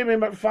 says Jamie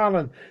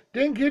McFarlane.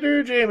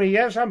 Dinky-Doo, Jamie.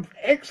 Yes, I'm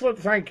excellent,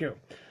 thank you.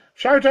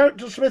 Shout out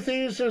to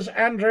Smithy, says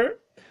Andrew.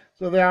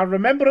 So they are.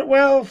 Remember it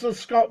well, says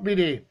Scott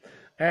Beatty.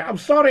 I'm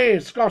sorry,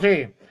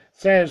 Scottie,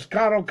 says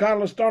Carol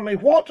Carlos Donnelly.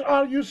 What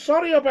are you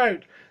sorry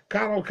about,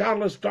 Carol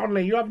Carlos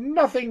Donnelly? You have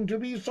nothing to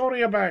be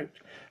sorry about,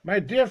 my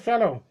dear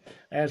fellow.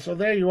 So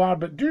there you are.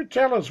 But do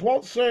tell us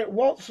what's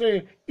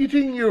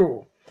eating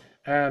you.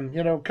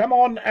 Come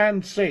on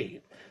and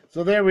say.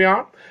 So there we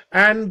are.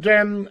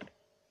 And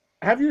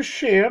have you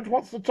shared?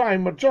 What's the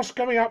time? We're just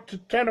coming up to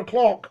 10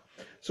 o'clock.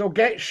 So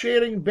get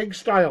sharing big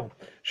style.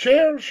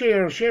 Share. I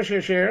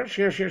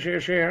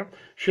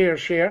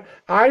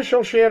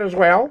shall share as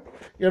well.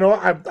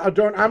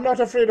 I'm not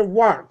afraid of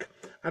work,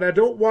 and I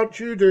don't want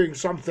you doing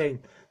something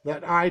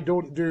that I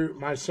don't do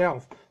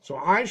myself. So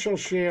I shall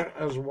share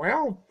as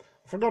well.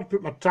 I forgot to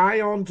put my tie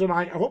on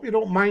tonight. I hope you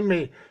don't mind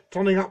me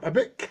turning up a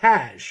bit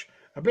cash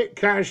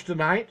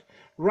tonight.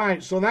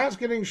 Right, so that's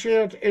getting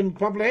shared in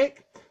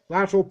public.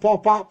 That'll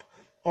pop up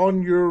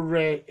on your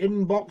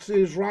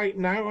inboxes right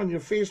now on your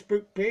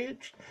Facebook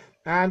page.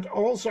 And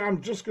also I'm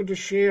just going to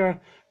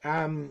share,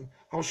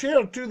 I'll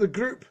share to the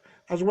group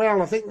as well.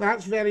 I think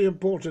that's very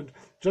important,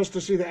 just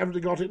to see that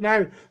everybody got it.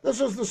 Now, this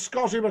is the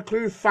Scottie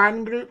McClue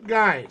fan group,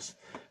 guys.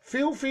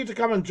 Feel free to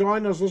come and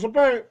join us. There's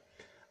about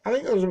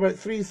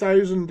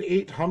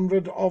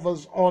 3,800 of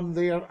us on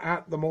there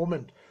at the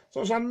moment. So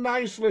it's a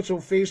nice little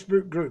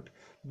Facebook group.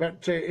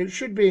 But it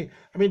should be,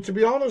 to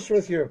be honest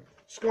with you,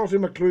 Scottie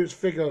McClue's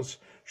figures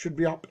should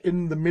be up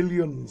in the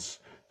millions,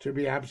 to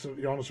be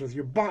absolutely honest with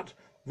you. But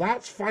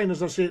that's fine.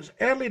 As I say, it's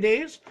early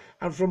days,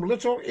 and from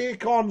Little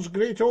Acorn's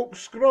Great Oak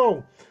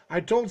Scroll. I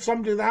told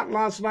somebody that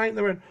last night, and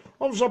they went,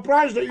 I'm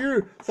surprised at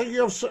you thinking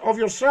of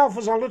yourself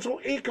as a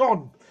little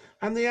acorn.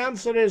 And the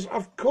answer is,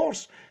 of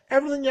course,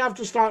 everything you have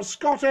to start.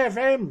 Scott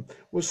FM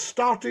was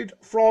started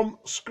from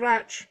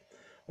scratch.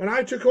 When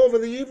I took over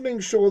the evening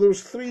show, there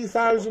was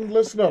 3,000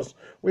 listeners.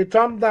 We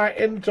turned that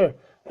into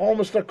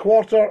almost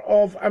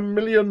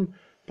 250,000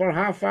 per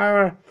half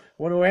hour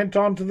when we went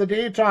on to the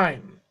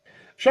daytime.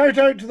 Shout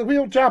out to the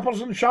wheel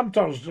tappers and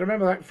shunters.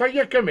 Remember that for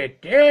your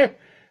committee.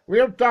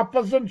 Wheel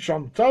tappers and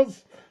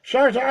shunters.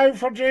 Shout it out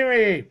for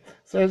Jamie,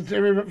 says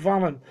Jamie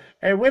McFarlane.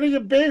 Where are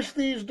you based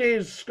these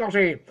days,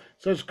 Scottie?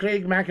 Says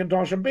Craig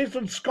McIntosh. I'm based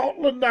in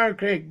Scotland now,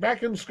 Craig.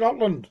 Back in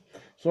Scotland.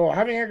 So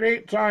having a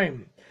great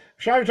time.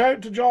 Shout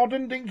out to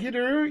Jordan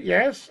Dinky-Doo.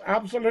 Yes,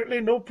 absolutely,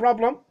 no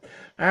problem.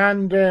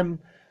 And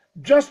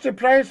just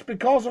depressed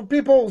because of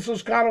people,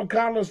 says Carol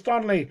Carlos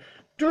Donnelly.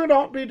 Do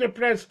not be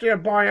depressed, dear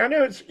boy. I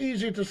know it's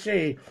easy to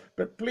say,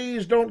 but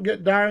please don't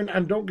get down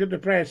and don't get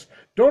depressed.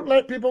 Don't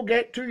let people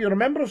get to you.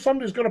 Remember, if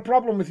somebody's got a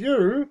problem with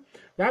you,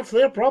 that's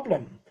their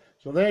problem.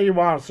 So there you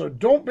are. So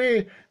don't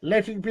be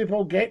letting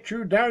people get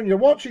you down. You're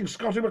watching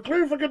Scottie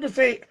McClue, for goodness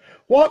sake.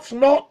 What's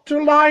not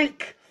to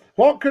like?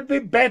 What could be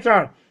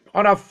better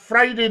on a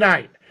Friday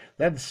night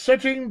than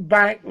sitting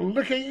back,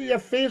 looking at your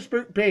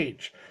Facebook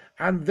page,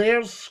 and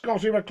there's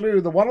Scottie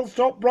McClue, the world's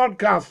top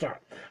broadcaster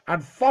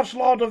and first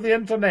lord of the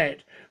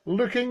internet,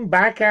 looking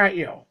back at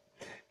you.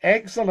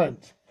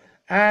 Excellent.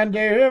 And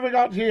who have we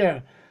got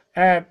here?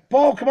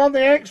 Paul, come on the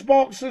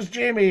Xbox, says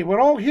Jamie. We're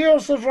all here,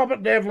 says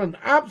Robert Devlin.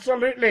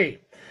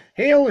 Absolutely.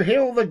 Hail,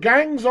 hail, the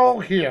gang's all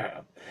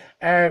here.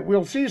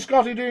 We'll see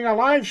Scottie doing a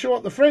live show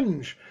at the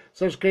Fringe,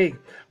 says Craig.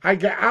 I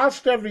get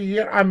asked every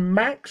year. I'm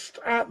maxed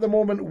at the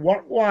moment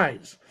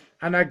work-wise,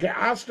 and I get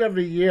asked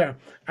every year.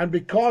 And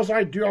because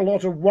I do a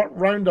lot of work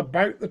round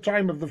about the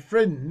time of the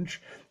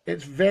Fringe,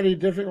 it's very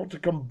difficult to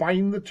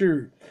combine the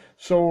two.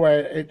 So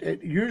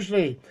it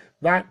usually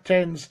that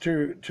tends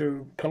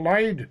to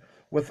collide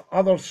with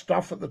other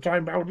stuff at the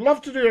time. But I would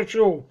love to do a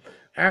show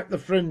at the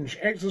Fringe,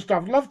 extra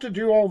stuff. Love to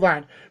do all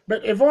that.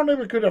 But if only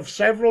we could have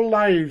several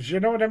lives, you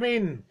know what I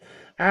mean?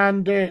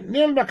 And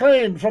Neil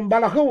McLean from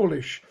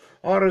Ballachulish,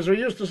 or as we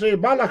used to say,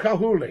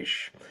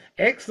 Ballachulish.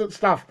 Excellent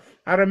stuff.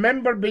 I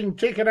remember being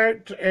taken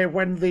out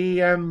when the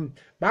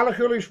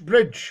Ballachulish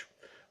Bridge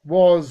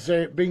was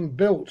being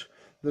built.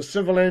 The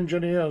civil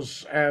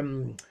engineers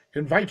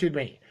invited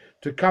me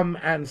to come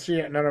and see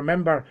it, and I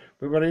remember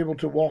we were able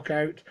to walk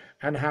out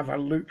and have a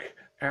look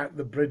at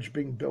the bridge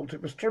being built.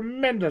 It was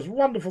tremendous,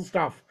 wonderful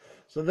stuff.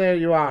 So there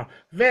you are.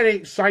 Very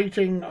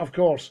exciting, of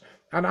course.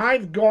 And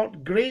I've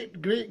got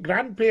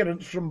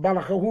great-great-grandparents from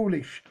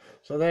Ballachulish.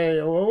 So there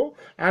you go.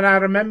 And I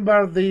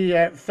remember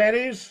the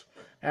ferries,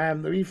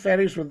 the wee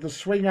ferries with the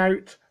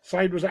swing-out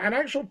side. Was it an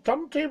actual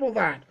turntable,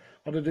 that?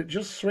 Or did it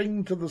just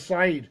swing to the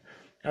side?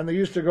 And they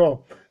used to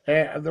go,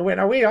 they went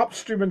away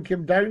upstream and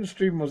came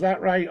downstream, was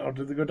that right? Or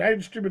did they go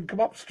downstream and come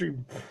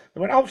upstream?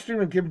 They went upstream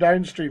and came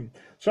downstream.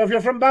 So if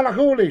you're from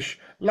Ballachulish,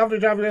 lovely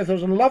to have you with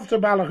us, and love to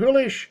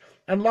Ballachulish,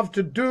 and love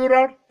to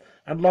Dura,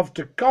 and love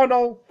to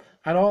Connell,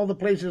 and all the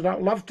places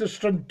that love to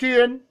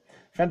Struntian.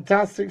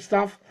 Fantastic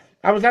stuff.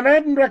 I was in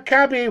Edinburgh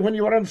Cabbie when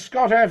you were on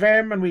Scott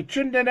FM, and we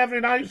tuned in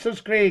every night,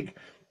 says Craig.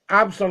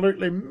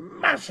 Absolutely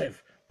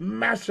massive,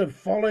 massive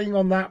following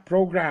on that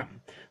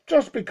programme,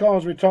 just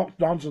because we talked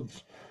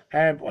nonsense.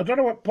 I don't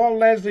know what Paul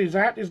Leslie's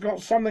at. He's got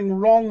something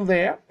wrong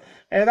there.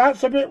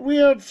 That's a bit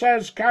weird,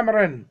 says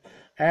Cameron.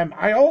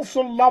 I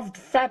also loved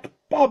Fat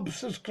Bob,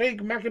 says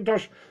Craig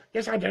McIntosh.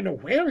 Yes, I don't know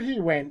where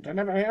he went. I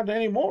never heard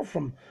any more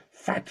from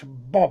Fat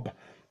Bob.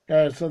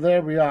 So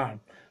there we are.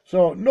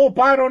 So, no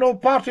pyro, no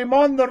party,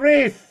 mon the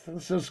Wraith,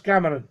 says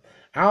Cameron.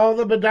 How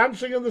they'll be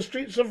dancing in the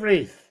streets of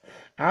Wraith.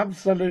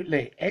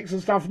 Absolutely.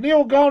 Excellent stuff.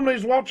 Neil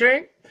Gormley's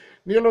watching.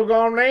 Neil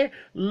O'Gormley,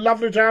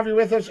 lovely to have you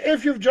with us.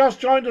 If you've just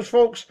joined us,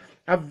 folks,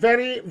 a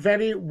very,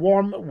 very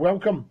warm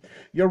welcome.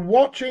 You're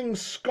watching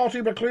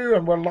Scottie McClue,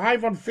 and we're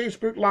live on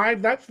Facebook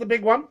Live. That's the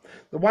big one,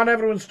 the one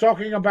everyone's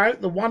talking about,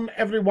 the one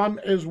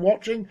everyone is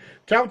watching.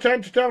 Tell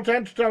 10 to tell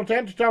 10 to tell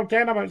 10 to tell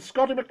 10 about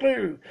Scottie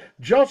McClue,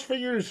 just for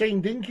you,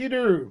 saying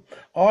Dinky-Doo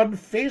on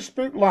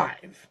Facebook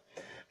Live.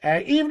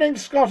 Evening,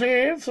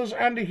 Scottie, says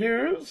Andy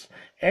Hughes.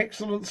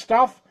 Excellent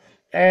stuff.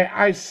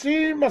 I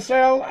see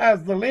myself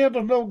as the Laird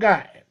of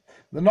Milgai,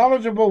 the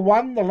knowledgeable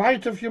one, the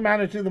light of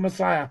humanity, the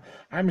Messiah.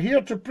 I'm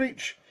here to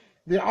preach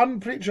the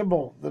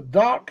unpreachable, the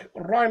dark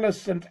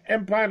royalists and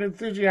empire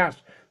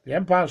enthusiasts. The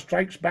Empire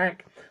Strikes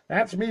Back.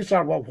 That's me,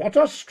 sir. Well, what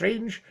a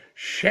strange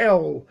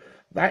shell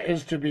that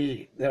is to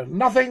be. There's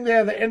nothing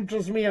there that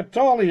interests me at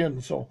all, Ian.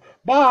 So,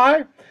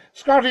 bye.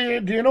 Scottie,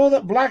 do you know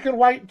that black and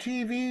white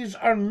TVs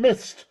are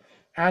missed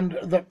and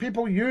that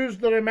people use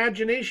their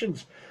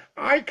imaginations?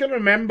 I can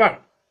remember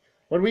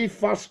when we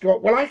first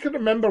got... Well, I can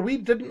remember we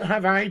didn't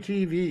have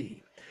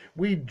ITV.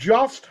 We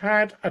just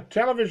had a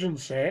television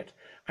set,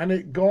 and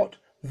it got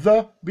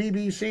the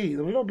BBC.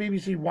 There was no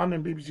BBC One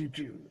and BBC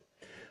Two.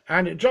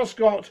 And it just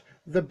got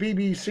the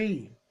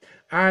BBC.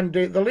 And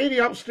the lady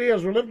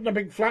upstairs, we lived in a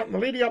big flat, and the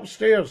lady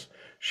upstairs,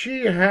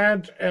 she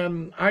had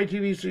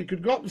ITV, so you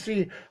could go up and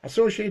see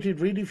Associated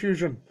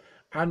Rediffusion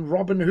and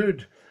Robin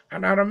Hood.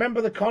 And I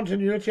remember the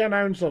continuity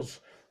announcers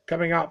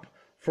coming up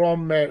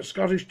from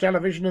Scottish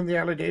television in the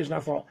early days, and I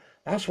thought,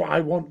 that's what I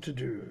want to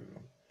do.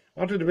 I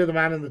wanted to be the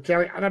man in the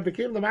telly, and I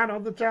became the man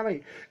on the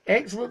telly.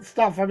 Excellent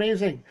stuff,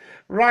 amazing.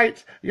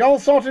 Right, you all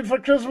sorted for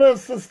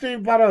Christmas, says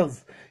Steve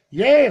Burrows.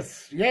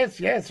 Yes,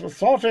 we're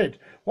sorted.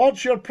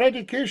 What's your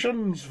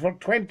predications for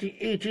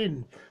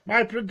 2018?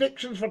 My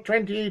predictions for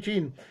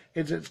 2018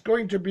 is it's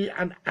going to be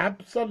an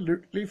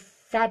absolutely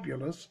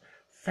fabulous,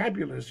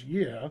 fabulous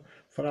year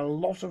for a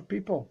lot of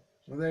people.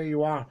 So there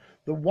you are.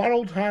 The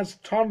world has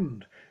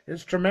turned.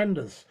 It's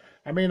tremendous.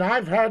 I mean,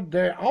 I've had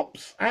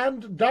ups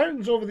and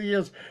downs over the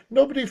years.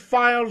 Nobody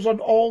fires on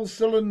all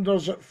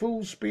cylinders at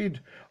full speed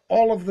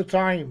all of the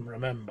time,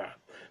 remember.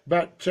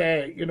 But,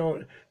 you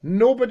know,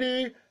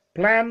 nobody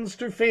plans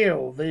to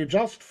fail. They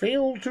just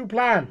fail to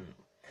plan.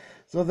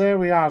 So there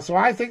we are. So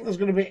I think there's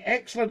going to be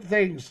excellent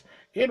things.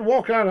 Ian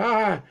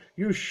Walker,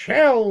 you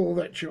shell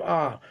that you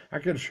are. I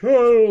can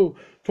shell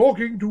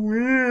talking to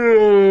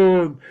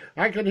Ian.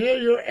 I can hear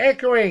you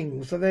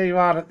echoing. So there you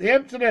are at the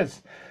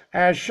emptiness.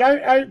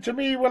 Shout out to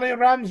me, Willie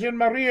Ramsey and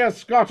Maria,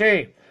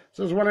 Scottie.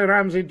 says Willie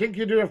Ramsey.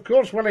 Dinky-Doo, of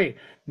course, Willie.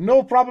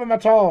 No problem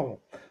at all.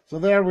 So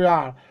there we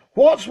are.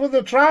 What's with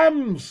the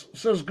trams,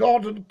 says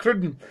Gordon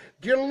Cruden.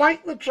 Do you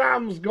like the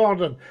trams,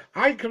 Gordon?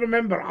 I can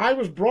remember I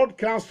was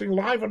broadcasting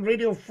live on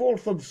Radio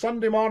 4th on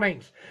Sunday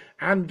mornings,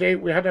 and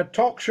we had a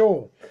talk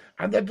show,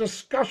 and the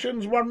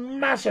discussions were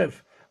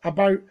massive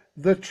about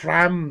the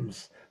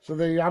trams. So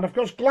there you are. And of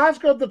course,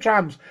 Glasgow had the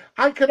trams.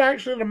 I can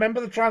actually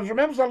remember the trams.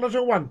 Remember the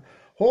little one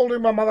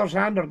holding my mother's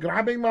hand or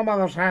grabbing my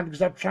mother's hand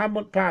because a tram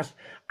went past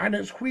and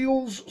its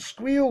wheels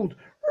squealed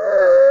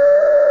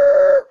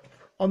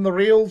on the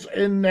rails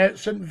in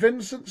St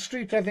Vincent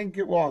Street, I think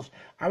it was.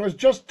 I was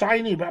just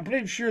tiny, but I'm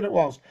pretty sure it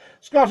was.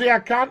 Scotty, I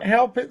can't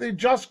help it. They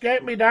just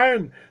get me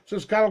down,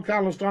 says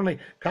Carlos Donnelly.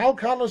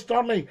 Carlos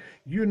Donnelly,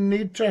 you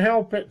need to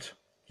help it.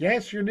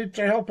 Yes, you need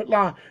to help it,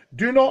 La.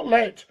 Do not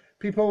let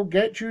people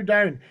get you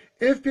down.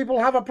 If people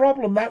have a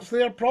problem, that's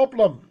their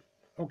problem.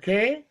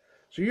 Okay?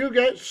 So you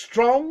get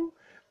strong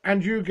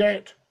and you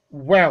get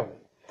well.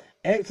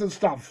 Excellent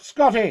stuff.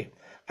 Scotty,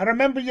 I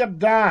remember your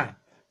dad.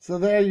 So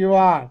there you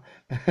are.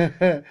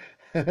 And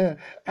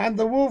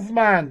the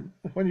Wolfman,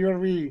 when you were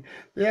wee.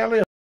 The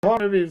earlier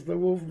movies, the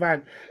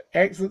Wolfman.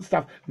 Excellent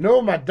stuff.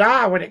 No, my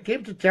dad, when it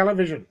came to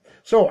television.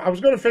 So I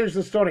was going to finish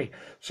the story.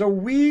 So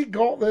we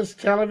got this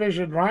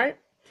television, right?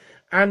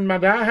 And my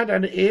dad had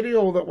an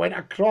aerial that went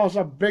across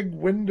a big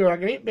window, a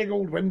great big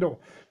old window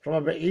from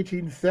about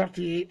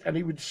 1838. And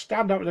he would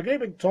stand up, he was a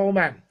great big tall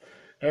man,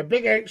 a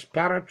big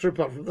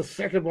ex-paratrooper from the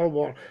Second World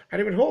War. And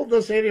he would hold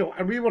this aerial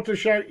and we were to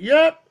shout,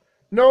 yep,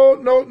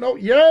 no,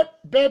 yep,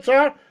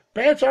 better,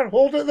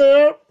 hold it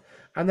there.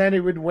 And then he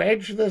would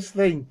wedge this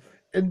thing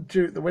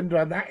into the window,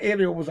 and that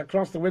aerial was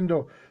across the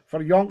window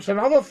for yonks.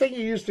 Another thing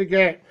he used to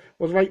get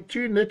was like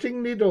 2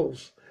 knitting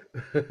needles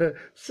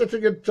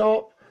sitting on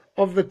top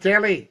of the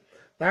telly.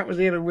 That was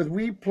there with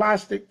wee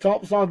plastic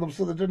tops on them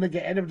so they didn't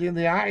get anybody in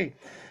the eye.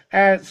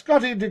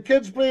 Scotty, do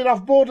kids play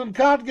enough board and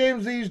card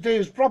games these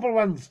days? Proper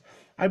ones.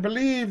 I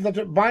believe that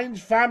it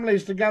binds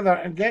families together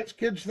and gets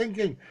kids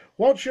thinking.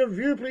 What's your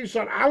view, please,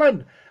 Sir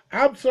Alan?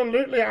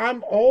 Absolutely,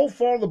 I'm all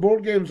for the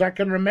board games. I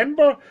can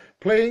remember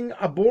playing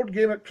a board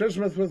game at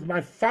Christmas with my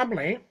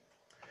family,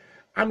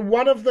 and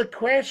one of the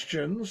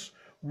questions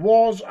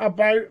was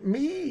about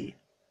me.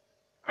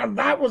 And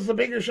that was the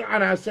biggest,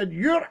 and I said,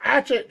 you're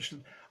at it.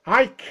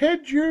 I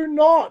kid you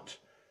not.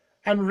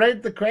 And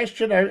read the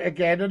question out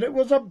again, and it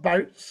was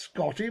about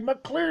Scottie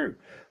McClue.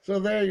 So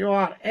there you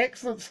are.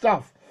 Excellent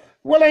stuff.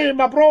 Willie,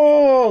 my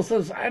bro,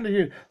 says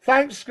Andrew.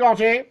 Thanks,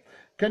 Scotty.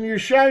 Can you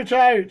shout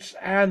out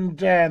and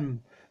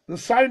the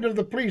sound of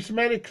the police,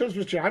 Merry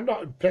Christmas to you? I'm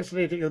not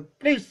impersonating the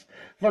police,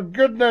 for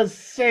goodness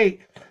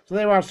sake. So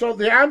there you are. So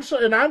the answer,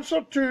 in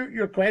answer to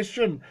your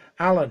question,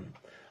 Alan,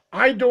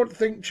 I don't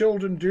think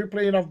children do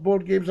play enough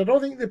board games. I don't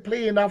think they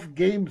play enough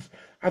games.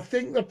 I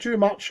think they're too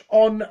much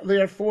on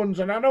their phones.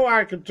 And I know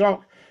I can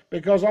talk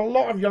because a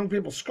lot of young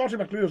people, Scottie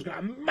McClue has got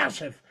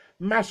a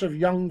massive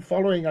young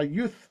following, a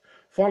youth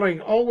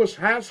following, always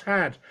has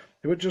had,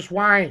 which is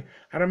why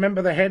I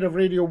remember the head of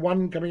Radio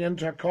 1 coming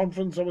into a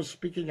conference I was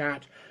speaking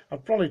at.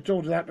 I've probably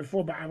told you that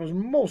before, but I was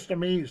most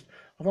amazed.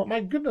 I thought,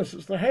 my goodness,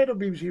 it's the head of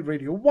BBC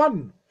Radio 1.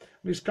 And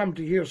he's come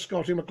to hear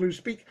Scottie McClue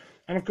speak.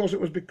 And of course, it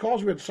was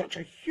because we had such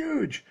a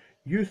huge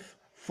youth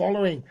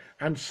following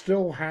and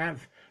still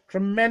have.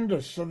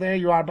 Tremendous. So there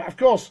you are. But of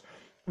course,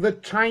 the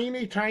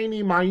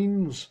tiny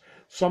minds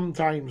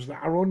sometimes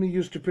that are only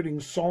used to putting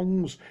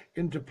songs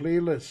into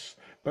playlists,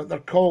 but they're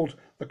called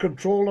the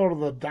controller or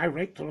the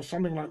director or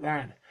something like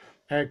that,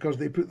 because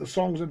they put the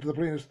songs into the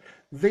playlist.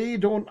 They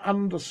don't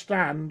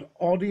understand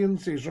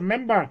audiences.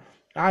 Remember,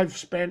 I've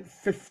spent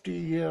 50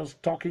 years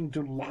talking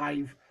to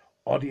live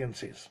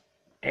audiences.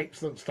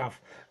 Excellent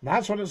stuff. And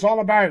that's what it's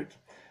all about.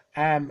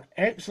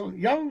 Excellent.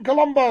 Young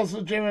Columbus,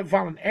 Jamie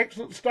McFarlane.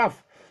 Excellent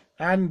stuff.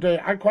 And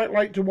I quite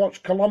like to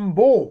watch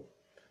Columbo.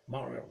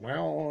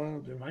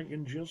 Well, if I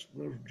can there's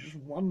just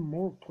one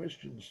more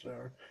question,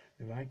 sir.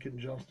 If I can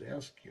just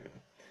ask you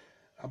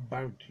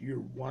about your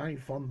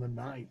wife on the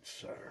night,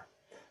 sir.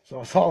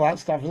 So it's all that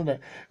stuff, isn't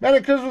it?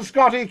 Merry Christmas,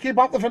 Scotty. Keep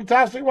up the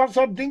fantastic work,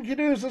 sir.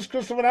 Dinky-Doo, says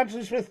Christopher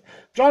Anthony Smith.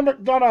 John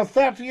McDonough,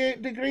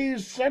 38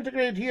 degrees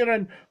centigrade here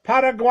in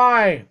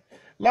Paraguay.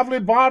 Lovely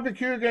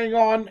barbecue going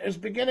on. It's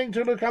beginning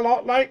to look a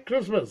lot like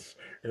Christmas.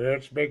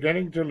 It's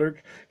beginning to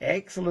look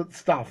excellent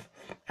stuff.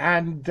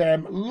 And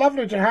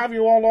lovely to have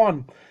you all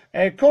on.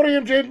 Corey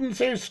and Jaden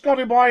say,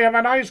 Scotty boy, have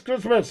a nice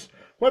Christmas.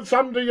 What's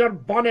under your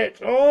bonnet?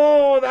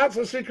 Oh, that's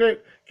a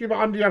secret. Keep it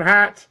under your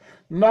hat.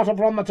 Not a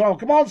problem at all.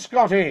 Come on,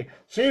 Scotty.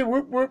 Say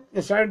whoop whoop,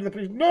 the sound of the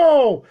police.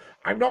 No,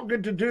 I'm not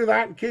going to do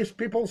that in case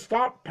people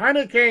start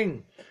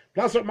panicking.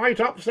 Plus, it might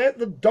upset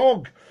the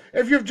dog.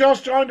 If you've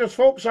just joined us,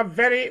 folks, a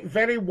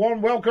very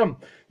warm welcome.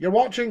 You're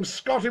watching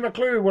Scottie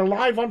McClue. We're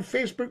live on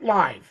Facebook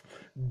Live.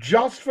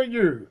 Just for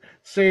you,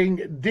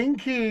 saying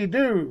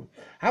Dinky-Doo.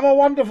 Have a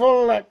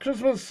wonderful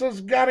Christmas,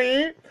 says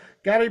Gary.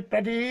 Gary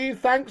Petty,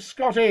 thanks,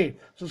 Scotty,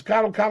 says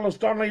Carlos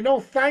Donnelly.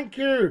 No, thank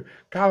you,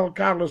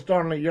 Carlos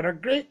Donnelly. You're a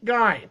great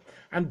guy.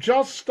 And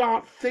just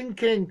start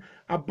thinking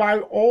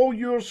about all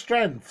your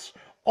strengths,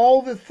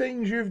 all the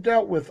things you've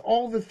dealt with,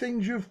 all the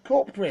things you've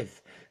coped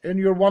with in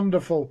your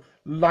wonderful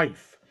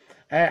life.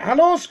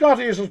 Hello,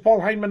 Scotty, says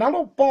Paul Heineman.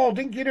 Hello, Paul.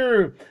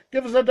 Dinky-Doo.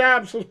 Give us a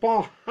dab, says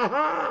Paul. Ha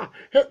ha.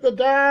 Hit the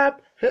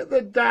dab. Hit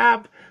the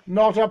dab.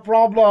 Not a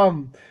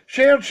problem.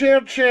 Shared,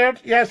 shared,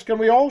 shared. Yes, can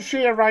we all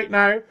share right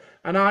now?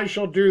 And I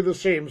shall do the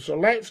same. So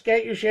let's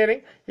get you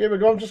sharing. Here we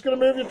go. I'm just going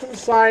to move you to the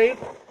side.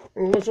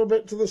 A little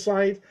bit to the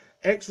side.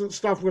 Excellent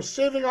stuff. We're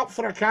saving up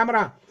for a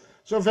camera.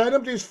 So if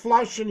anybody's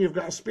flush and you've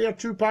got a spare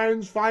 £2,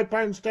 £5,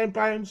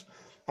 £10,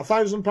 £1,000,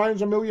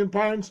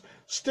 £1,000,000,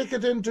 stick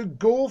it into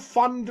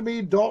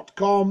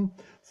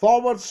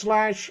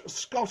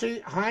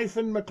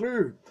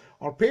gofundme.com/Scottie-McClue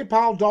or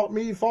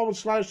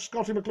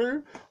paypal.me/Scottie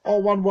McClue,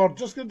 all one word.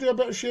 Just going to do a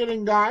bit of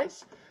sharing,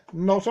 guys.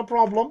 Not a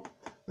problem.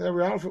 There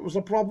we are. If it was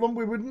a problem,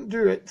 we wouldn't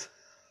do it.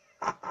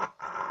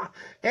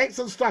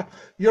 Excellent stuff.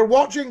 You're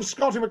watching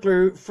Scottie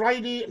McClue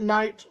Friday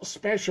night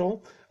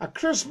special, a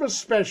Christmas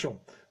special,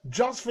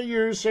 just for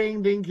you,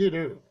 saying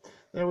Dinky-Doo.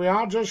 There we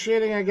are, just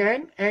sharing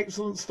again.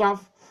 Excellent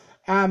stuff.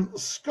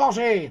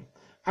 Scotty,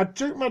 I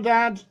took my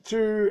dad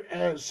to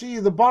see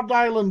the Bird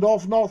Island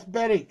off North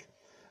Berwick.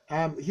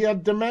 He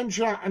had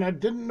dementia and I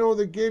didn't know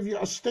they gave you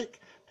a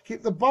stick to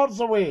keep the birds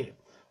away.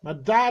 My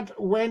dad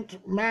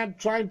went mad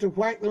trying to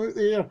whack them out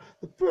the air.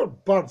 The poor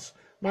birds.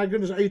 My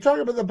goodness, are you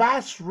talking about the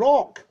Bass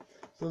Rock?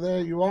 So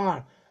there you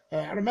are.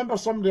 I remember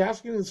somebody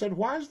asking and said,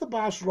 why is the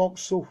Bass Rock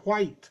so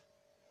white?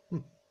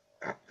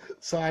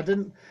 So I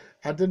didn't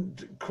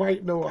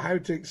quite know how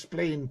to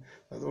explain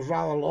that there was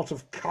rather a lot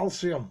of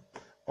calcium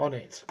on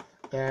it.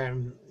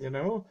 You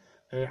know,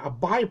 a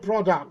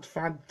byproduct.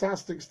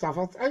 Fantastic stuff.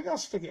 I think I'll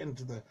stick it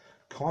into the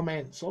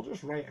comments. I'll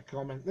just write a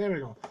comment. There we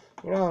go.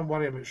 Rather than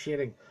worry about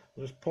sharing,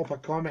 I'll just pop a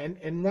comment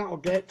in. That'll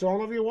get to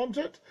all of you, won't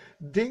it?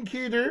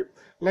 Dinky-Doo.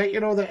 Let you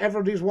know that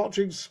everybody's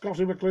watching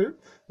Scottie McClue.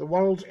 The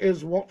world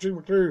is watching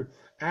McClue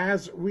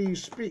as we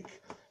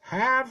speak.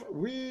 Have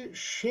we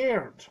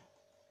shared?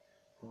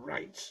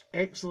 Right,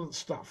 excellent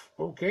stuff.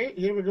 Okay,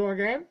 here we go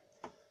again.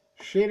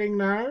 Sharing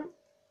now.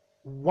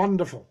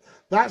 Wonderful.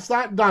 That's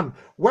that done.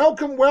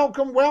 Welcome,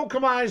 welcome,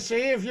 welcome, I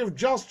say. If you've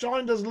just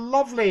joined us,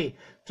 lovely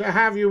to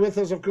have you with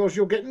us. Of course,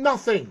 you'll get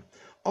nothing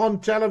on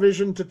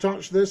television to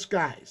touch this,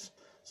 guys.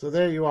 So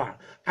there you are.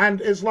 And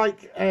it's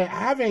like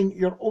having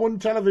your own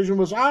television.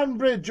 Was Iron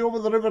Bridge over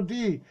the River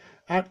Dee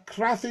at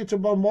Crathy to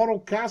Balmoral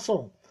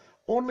Castle.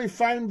 Only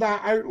found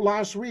that out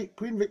last week.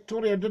 Queen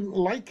Victoria didn't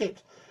like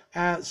it.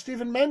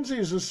 Stephen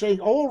Menzies is saying,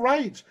 all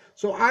right,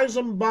 so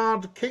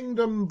Isambard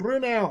Kingdom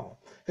Brunel.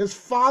 His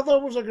father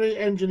was a great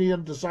engineer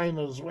and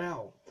designer as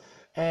well.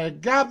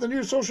 Gab, the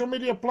new social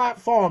media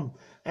platform.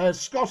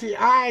 Scotty,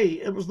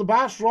 it was the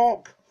Bass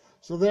Rock.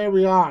 So there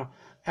we are.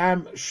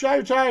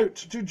 Shout out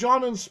to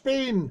John in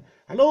Spain.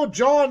 Hello,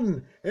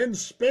 John in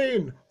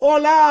Spain.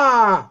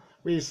 Hola,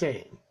 we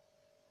say.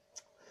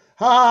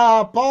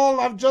 Paul,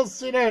 I've just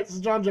seen it. This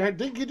is John Jack.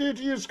 Dinky-Doo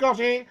to you,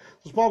 Scotty. This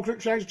is Paul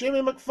Cruikshanks. Jamie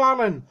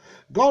McFarlane.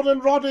 Gordon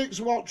Roddick's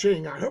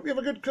watching. I hope you have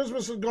a good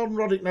Christmas with Gordon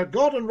Roddick. Now,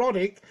 Gordon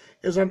Roddick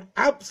is an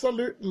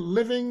absolute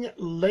living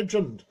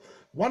legend.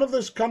 One of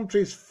this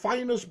country's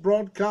finest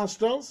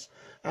broadcasters.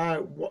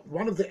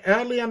 One of the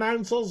early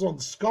announcers on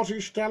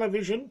Scottish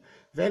television.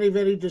 Very,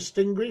 very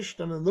distinguished.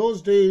 And in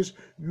those days,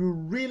 you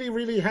really,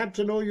 really had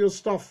to know your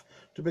stuff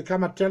to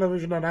become a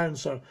television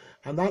announcer.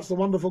 And that's the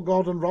wonderful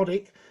Gordon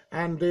Roddick.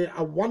 And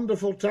a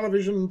wonderful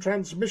television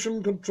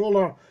transmission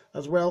controller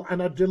as well,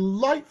 and a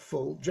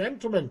delightful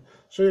gentleman.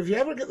 So if you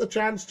ever get the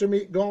chance to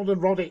meet Gordon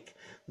Roddick,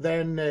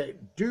 then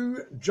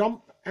do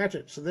jump at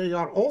it. So there you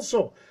are.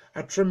 Also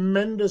a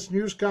tremendous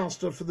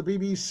newscaster for the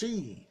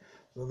BBC.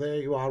 So there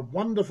you are.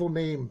 Wonderful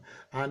name.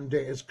 And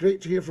it's great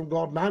to hear from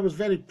Gordon. I was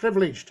very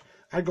privileged.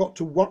 I got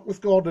to work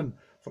with Gordon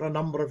for a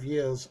number of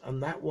years,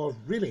 and that was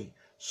really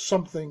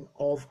something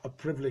of a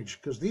privilege,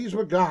 because these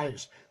were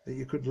guys that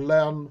you could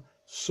learn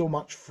so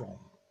much from.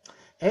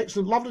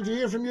 Excellent. Lovely to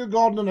hear from you,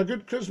 Gordon, and a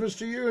good Christmas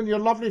to you and your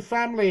lovely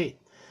family.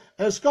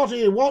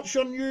 Scotty, what's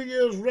your New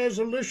Year's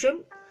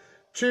resolution?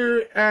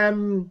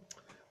 To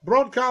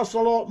broadcast a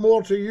lot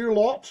more to you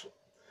lot,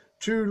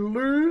 to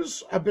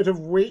lose a bit of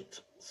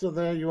weight. So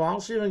there you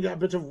are. See if I can get a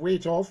bit of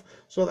weight off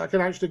so that I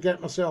can actually get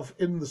myself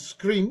in the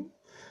screen.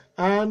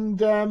 And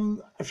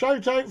a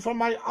shout out from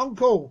my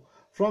uncle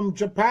from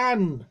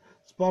Japan.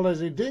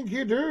 Policy,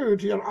 Dinky-Doo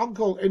to your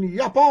uncle in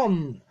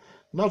Japan.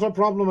 Not a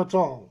problem at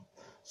all.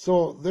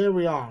 So there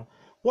we are.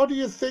 What do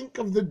you think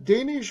of the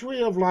Danish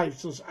way of life,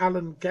 says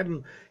Alan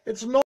Kedden.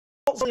 It's not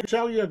something I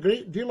tell you a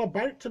great deal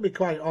about, to be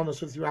quite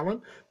honest with you,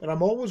 Alan, but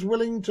I'm always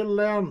willing to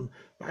learn.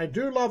 But I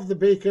do love the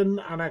bacon,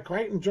 and I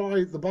quite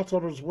enjoy the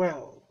butter as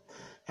well.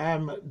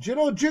 Do you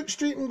know Duke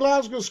Street in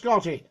Glasgow,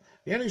 Scotty?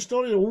 Any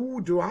story? Oh,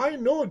 do I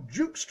know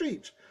Duke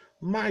Street?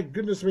 My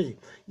goodness me.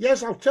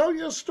 Yes, I'll tell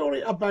you a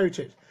story about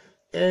it.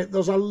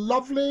 There's a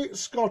lovely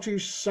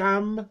Scottish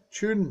Sam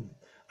tune,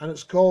 and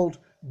it's called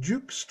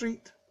Duke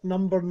Street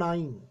Number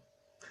 9.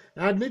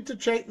 Now, I'd need to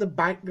check the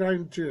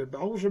background to it,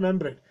 but always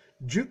remember it.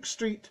 Duke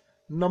Street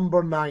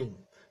Number 9.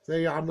 There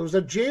you are. And there was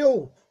a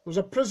jail, there was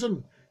a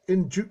prison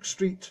in Duke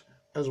Street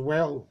as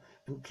well.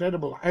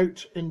 Incredible.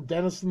 Out in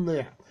Denison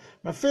there.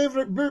 My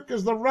favourite book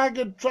is The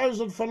Ragged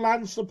Trousered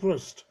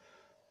Philanthropist.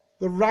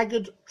 The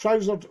Ragged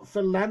Trousered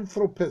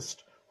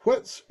Philanthropist.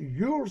 What's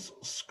yours,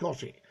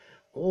 Scotty?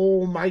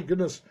 Oh my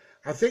goodness.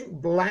 I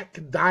think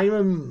Black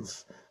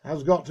Diamonds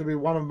has got to be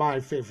one of my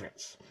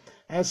favourites.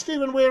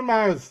 Stephen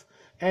Wearmouth.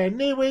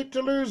 Nae weight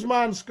to lose,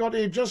 man,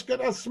 Scotty. Just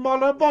get a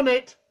smaller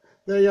bonnet.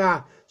 There you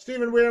are.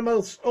 Stephen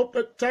Wearmouth's up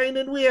at Tyne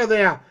and Wear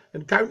there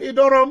in County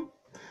Durham.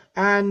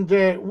 And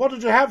what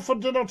did you have for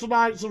dinner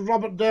tonight, says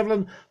Robert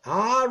Devlin.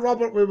 Ah,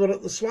 Robert, we were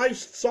at the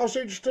sliced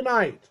sausage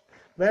tonight.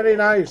 Very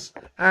nice.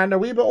 And a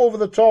wee bit over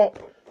the top,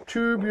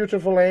 2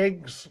 beautiful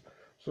eggs.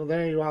 So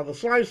there you are, the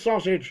sliced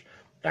sausage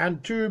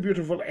and 2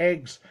 beautiful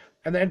eggs.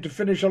 And then to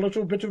finish, a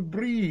little bit of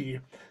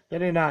brie.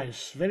 Very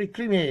nice, very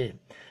creamy.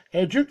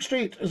 Duke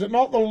Street, is it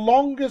not the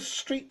longest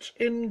street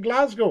in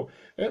Glasgow?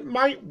 It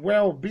might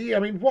well be. I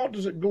mean, what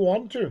does it go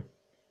on to?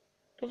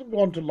 It doesn't go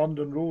on to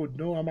London Road.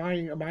 No, am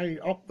I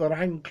up the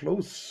rank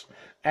close,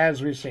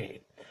 as we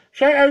say.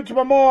 Shout out to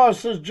my ma,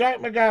 says Jack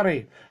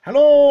McGarry.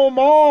 Hello,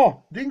 ma.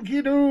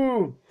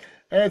 Dinky-Doo.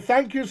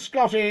 Thank you,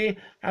 Scotty.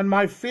 And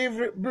my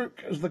favourite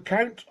book is The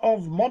Count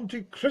of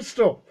Monte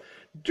Cristo.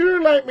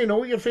 Do let me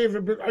know your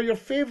favourite book or your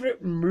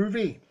favourite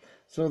movie.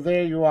 So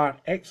there you are.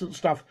 Excellent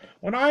stuff.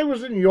 When I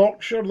was in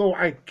Yorkshire, though,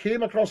 I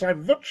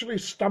virtually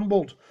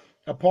stumbled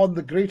upon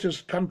the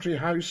greatest country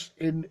house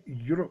in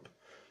Europe.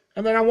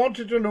 And then I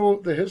wanted to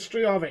know the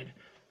history of it.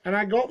 And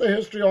I got the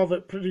history of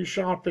it pretty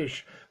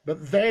sharpish.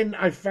 But then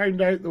I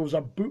found out there was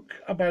a book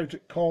about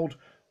it called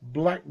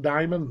Black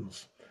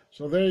Diamonds.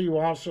 So there you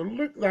are. So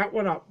look that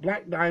one up.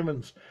 Black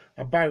Diamonds,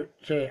 about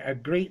a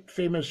great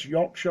famous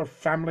Yorkshire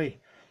family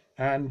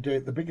and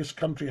the biggest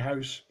country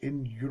house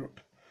in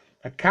Europe.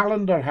 A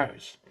calendar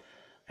house.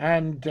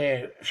 And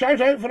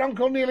shout out for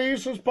Uncle Neely,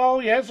 says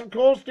Paul. Yes, of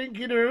course,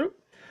 Dinky-Doo.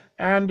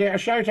 And a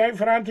shout out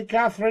for Auntie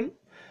Catherine.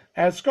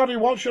 Scotty,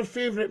 what's your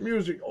favourite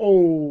music?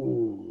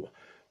 Oh,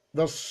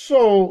 there's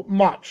so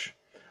much.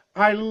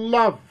 I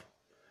love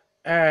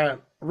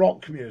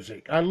rock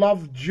music. I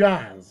love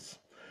jazz.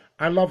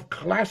 I love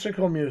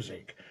classical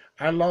music.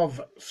 I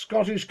love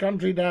Scottish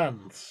country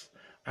dance.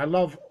 I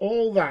love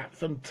all that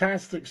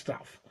fantastic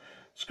stuff.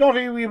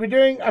 Scotty, we'll be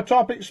doing a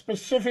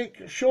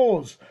topic-specific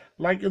shows,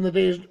 like in the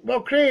days...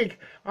 Well, Craig,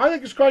 I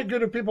think it's quite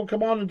good if people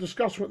come on and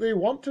discuss what they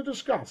want to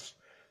discuss.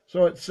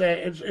 So it's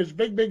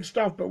big, big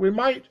stuff, but we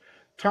might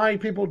tie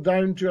people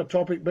down to a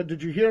topic. But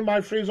did you hear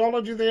my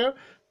phraseology there?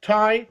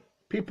 Tie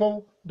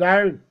people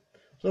down.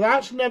 So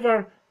that's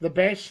never the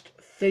best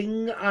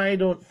thing, I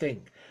don't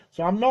think.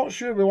 So I'm not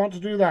sure we want to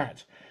do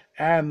that.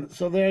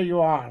 So there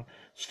you are.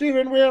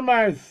 Stephen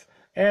Wearmouth,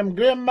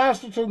 Graham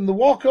Masterton, The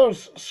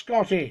Walkers,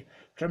 Scotty.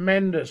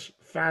 Tremendous,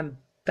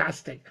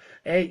 fantastic.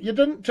 You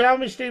didn't tell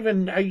me,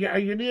 Stephen, are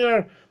you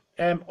near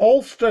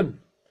Alston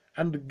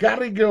and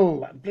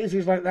Garrigill and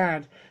places like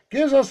that?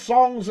 Give us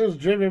songs, says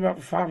Jamie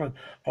McFarlane.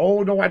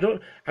 Oh, no, I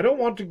don't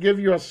want to give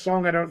you a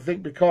song, I don't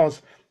think,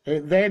 because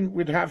then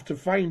we'd have to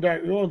find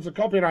out who owns the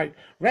copyright.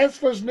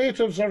 Restless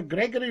Natives or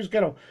Gregory's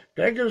Girl.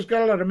 Gregory's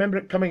Girl, I remember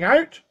it coming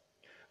out.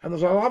 And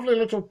there's a lovely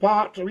little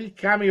part, a wee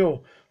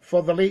cameo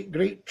for the late,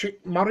 great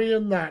Chick Murray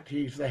in that.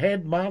 He's the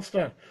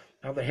headmaster,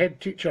 or the head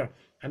teacher,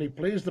 and he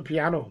plays the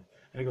piano.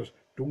 And he goes,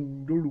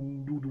 dum, dum,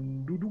 dum, dum,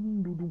 dum,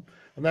 dum, dum, dum.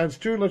 And then there's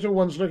 2 little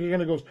ones looking in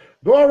and he goes,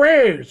 go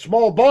away,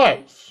 small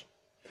boys.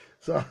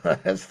 So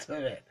that's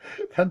it.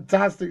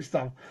 Fantastic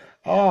stuff.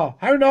 Oh,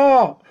 how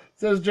not?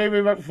 Says Jamie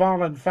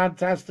McFarlane.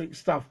 Fantastic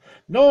stuff.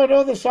 No,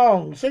 the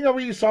song. Sing a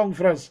wee song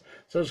for us,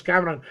 says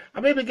Cameron.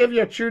 I'll maybe give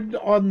you a tune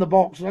on the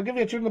box. And I'll give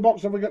you a tune on the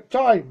box if we got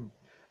time.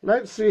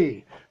 Let's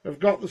see. We've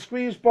got the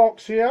squeeze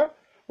box here.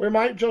 We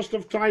might just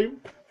have time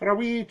for a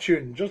wee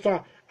tune. Just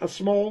a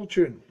small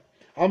tune.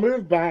 I'll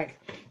move back.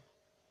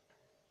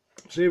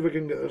 See if we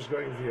can get this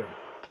going for you.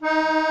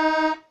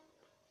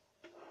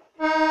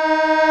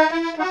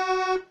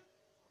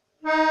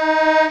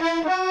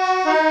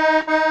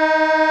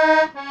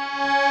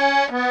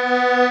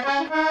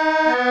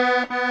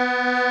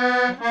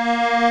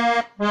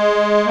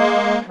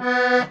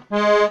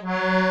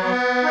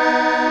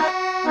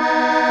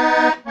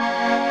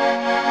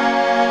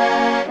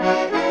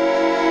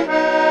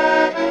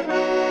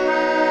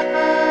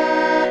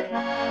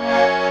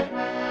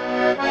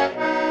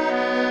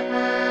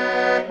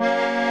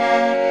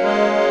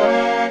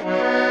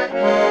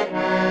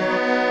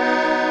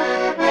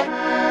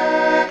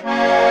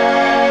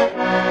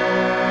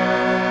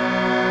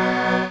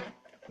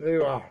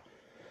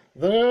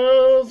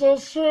 There's a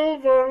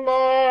silver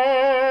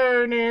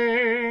lining.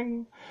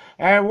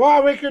 And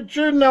what we could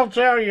tune, I'll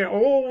tell you.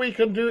 Oh, we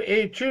can do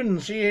a tune,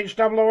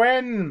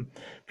 CHOON,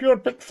 pure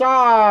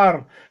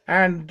Pixar,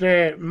 and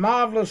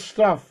marvellous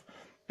stuff.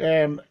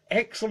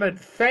 Excellent.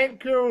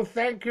 Thank you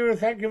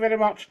very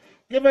much.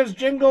 Give us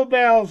Jingle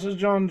Bells, says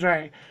John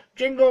J.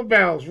 Jingle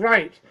Bells,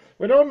 right.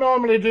 We don't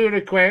normally do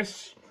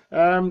requests.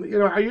 I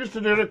used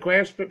to do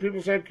requests, but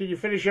people said, can you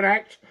finish your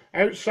act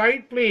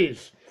outside,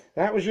 please?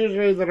 That was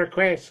usually the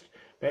request.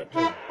 But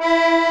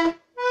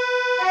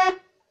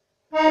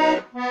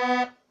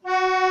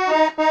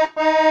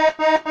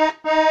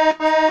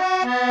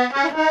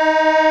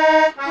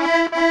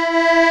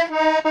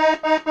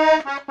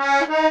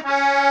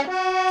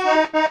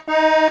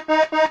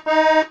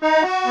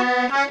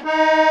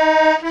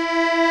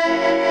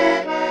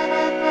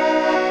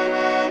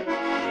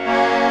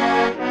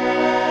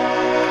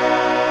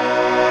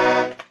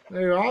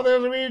Oh,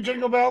 there's a wee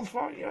jingle bells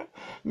for you.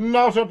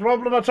 Not a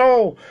problem at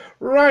all.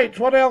 Right,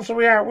 what else are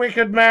we at?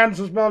 Wicked Man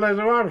says, well, there's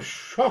a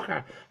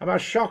shocker. I'm a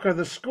shocker.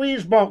 The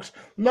squeeze box.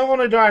 Not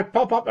only do I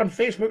pop up on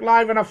Facebook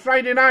Live on a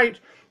Friday night,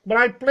 but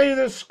I play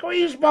the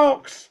squeeze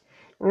box.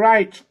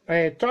 Right,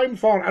 time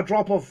for a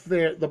drop of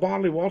the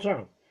barley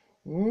water.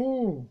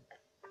 Ooh.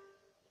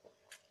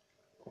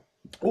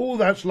 Oh,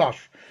 that's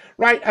lush.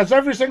 Right, has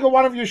every single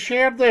one of you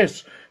shared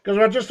this? Because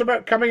we're just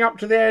about coming up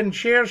to the end.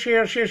 Share.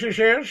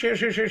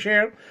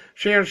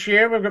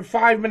 We've got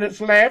 5 minutes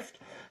left.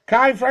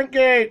 Kai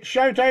Frankgate,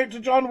 shout out to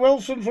John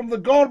Wilson from the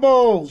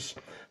Gorbals.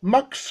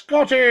 Muck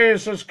Scotty,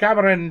 says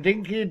Cameron.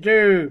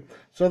 Dinky-Doo.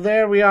 So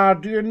there we are.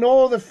 Do you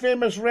know the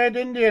famous Red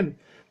Indian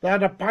that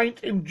had a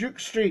pint in Duke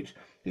Street?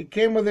 He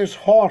came with his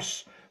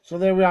horse. So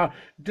there we are.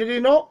 Did he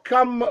not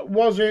come,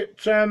 was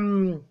it...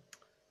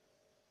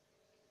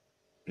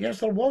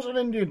 Yes, there was an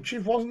Indian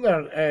chief, wasn't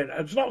there?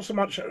 It's not so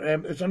much,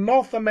 it's a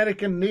North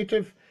American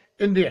native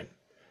Indian.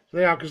 So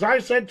they are, because I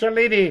said to a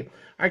lady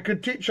I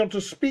could teach her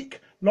to speak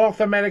North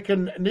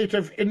American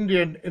native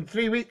Indian in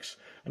 3 weeks.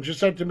 And she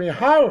said to me,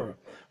 how?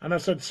 And I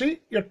said,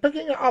 see, you're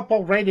picking it up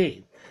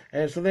already.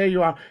 So there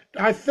you are.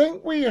 I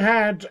think we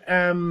had,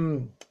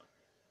 who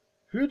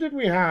did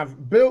we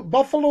have?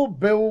 Buffalo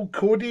Bill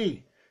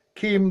Cody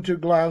came to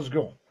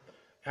Glasgow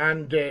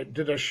and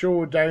did a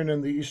show down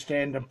in the East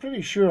End, I'm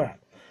pretty sure.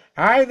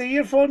 Aye, the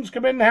earphones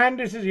come in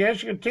handy, says,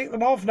 yes, you can take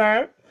them off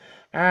now.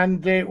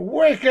 And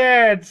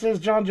wicked, says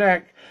John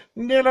Jack.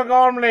 Neil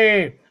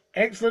Gormley,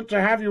 excellent to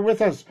have you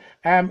with us.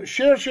 Share,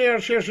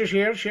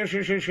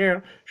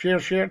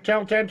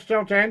 tell 10 to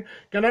tell 10.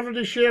 Can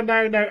everybody share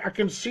now? Now, I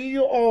can see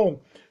you all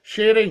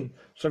sharing.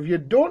 So if you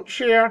don't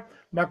share,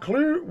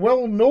 McClue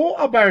will know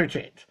about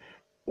it.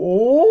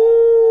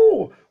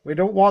 Oh, we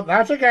don't want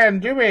that again,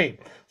 do we?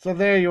 So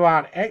there you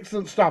are.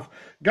 Excellent stuff.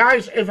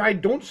 Guys, if I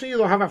don't see you,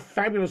 they'll have a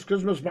fabulous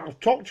Christmas, but I'll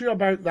talk to you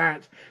about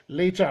that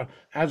later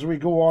as we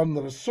go on.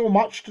 There is so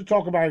much to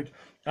talk about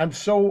and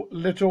so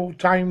little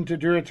time to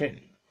do it in.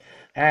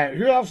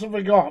 Who else have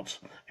we got?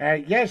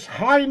 Yes,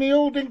 hi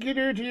Neil,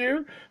 Dinky-Doo to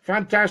you.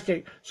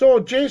 Fantastic. So,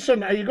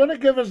 Jason, are you going to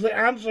give us the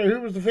answer?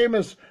 Who was the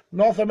famous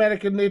North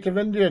American native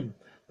Indian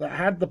that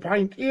had the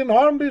pint? Ian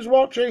Hornby's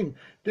watching.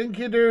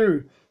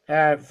 Dinky-Doo.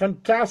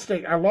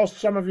 Fantastic. I lost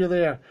some of you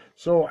there.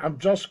 So I'm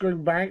just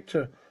going back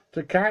to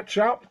catch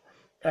up.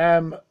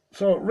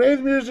 So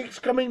rave music's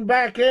coming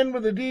back in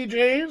with the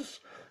DJs.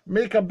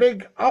 Make a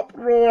big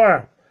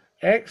uproar.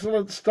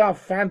 Excellent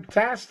stuff.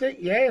 Fantastic.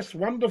 Yes,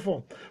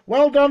 wonderful.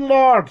 Well done,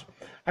 Lord.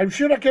 I'm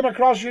sure I came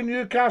across you in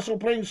Newcastle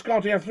playing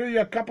Scotty. I threw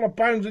you a couple of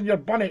pounds in your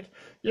bonnet.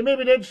 You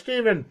maybe did,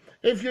 Stephen.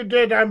 If you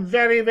did, I'm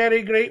very,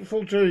 very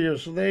grateful to you.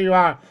 So there you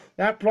are.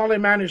 That probably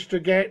managed to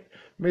get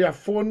me a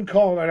phone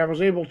call, and I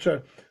was able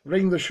to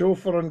ring the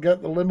chauffeur and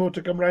get the limo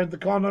to come round the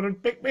corner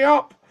and pick me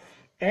up.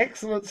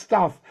 Excellent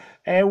stuff.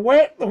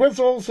 Wet the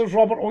whistle, says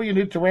Robert. Oh, you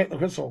need to wet the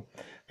whistle.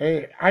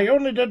 I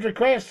only did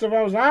requests if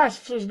I was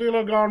asked, says Neil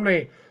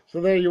O'Gormley. So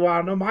there you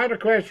are. No, my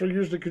requests were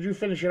usually, could you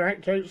finish your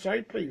act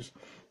outside, please?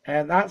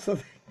 And that's the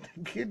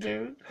thing you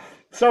do.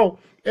 So,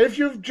 if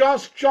you've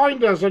just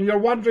joined us and you're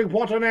wondering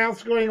what on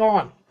earth's going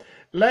on,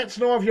 let's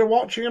know if you're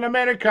watching in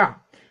America,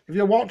 if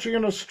you're watching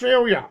in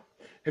Australia,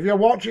 if you're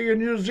watching in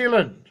New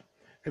Zealand,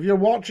 if you're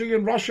watching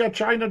in Russia,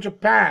 China,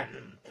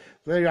 Japan.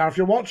 There you are. If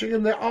you're watching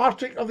in the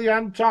Arctic or the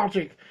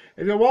Antarctic,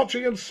 if you're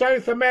watching in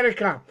South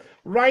America,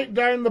 right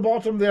down the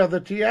bottom there, the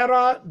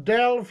Tierra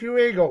del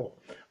Fuego.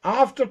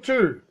 After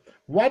 2,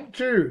 1,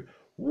 2.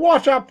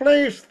 What a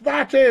place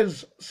that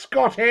is,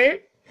 Scotty.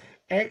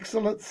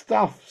 Excellent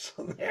stuff.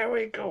 So there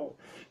we go.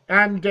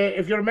 And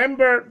if you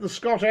remember the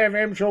Scott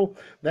FM show,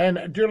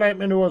 then do let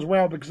me know as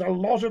well, because a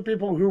lot of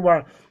people who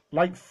were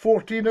like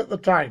 14 at the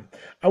time.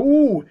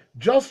 Oh,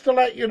 just to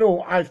let you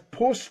know, I've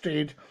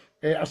posted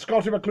a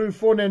Scottie McClue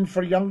phone-in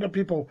for younger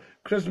people,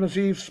 Christmas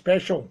Eve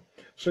special.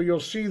 So you'll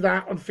see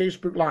that on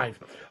Facebook Live.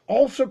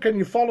 Also, can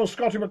you follow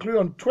Scottie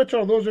McClue on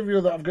Twitter, those of you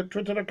that have got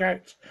Twitter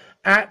accounts,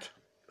 at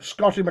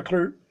Scottie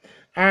McClue.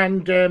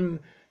 And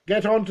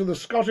get onto the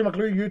Scottie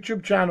McClue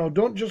YouTube channel.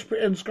 Don't just put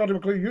in Scottie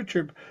McClue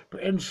YouTube,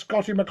 put in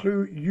Scottie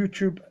McClue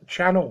YouTube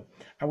channel.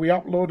 And we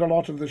upload a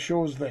lot of the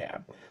shows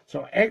there.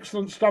 So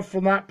excellent stuff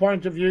from that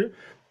point of view.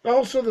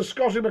 Also the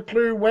Scottie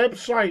McClue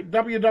website,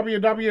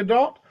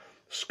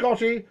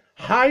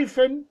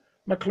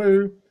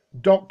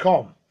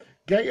 www.scottie-mcclue.com.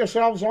 Get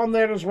yourselves on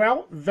there as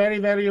well. Very,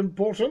 very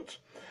important.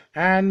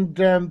 And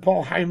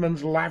Paul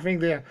Hyman's laughing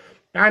there.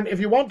 And if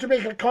you want to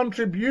make a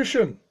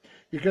contribution,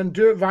 you can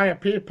do it via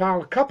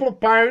PayPal. A couple of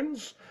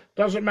pounds,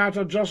 doesn't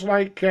matter, just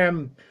like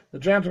the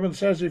gentleman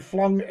says he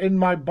flung in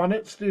my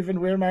bonnet, Stephen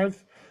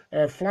Wearmouth,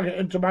 flung it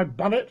into my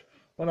bonnet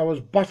when I was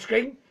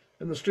busking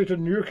in the street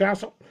in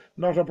Newcastle.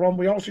 Not a problem.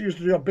 We also used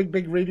to do a big,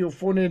 big radio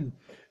phone-in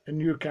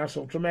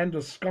Newcastle.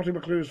 Tremendous. Scottie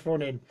McClue's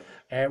phone-in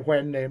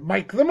when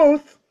Mike the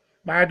Muth,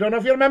 I don't know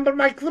if you remember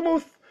Mike the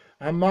Muth,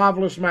 a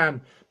marvellous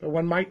man, but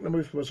when Mike the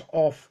Muth was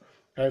off,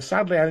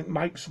 sadly I think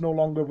Mike's no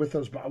longer with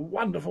us, but a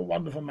wonderful,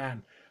 wonderful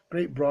man.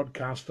 Great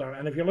broadcaster.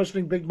 And if you're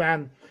listening, big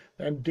man,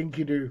 then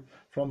Dinky-Doo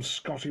from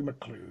Scottie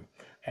McClue.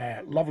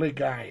 Lovely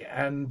guy.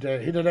 And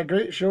he did a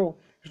great show.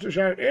 He used to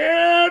shout,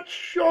 "It's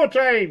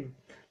showtime!"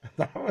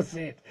 That was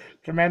it.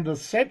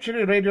 Tremendous.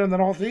 Century Radio in the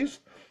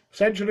Northeast.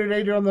 Century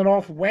Radio in the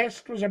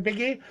Northwest was a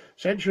biggie.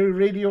 Century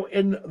Radio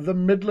in the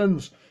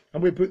Midlands.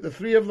 And we put the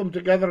three of them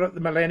together at the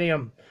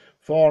Millennium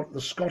for the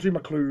Scottie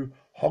McClue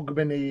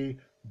Hogmanay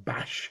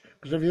Bash.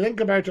 Because if you think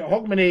about it,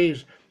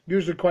 Hogmanay's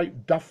usually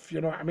quite duff, you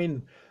know what I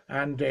mean?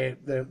 And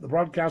the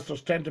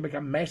broadcasters tend to make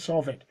a mess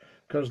of it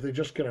because they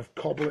just kind of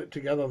cobble it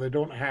together. They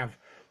don't have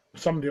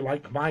somebody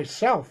like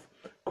myself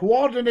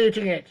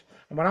coordinating it.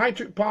 And when I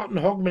took part in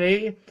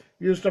Hogmanay,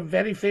 used to have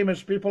very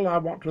famous people. I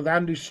worked with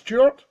Andy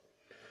Stewart.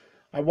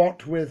 I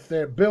worked with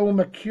Bill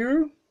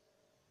McHugh,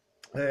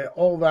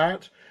 all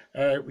that.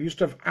 We used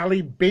to have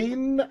Ali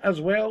Bain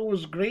as well,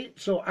 was great.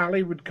 So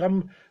Ali would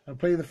come and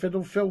play the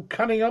fiddle. Phil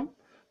Cunningham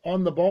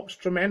on the box,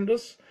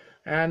 tremendous.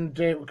 And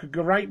we could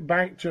go right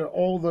back to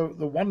all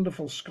the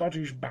wonderful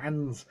Scottish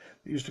bands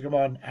that used to come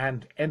on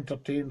and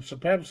entertain.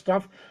 Superb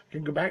stuff. You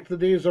can go back to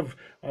the days of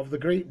the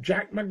great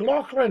Jack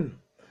McLaughlin.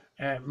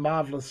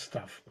 Marvellous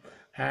stuff.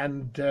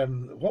 And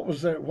what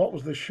was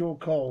the show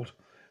called?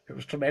 It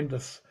was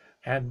tremendous.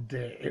 And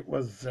it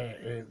was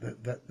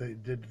that they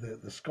did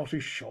the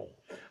Scottish show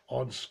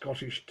on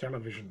Scottish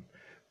television.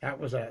 That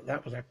was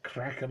a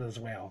cracker as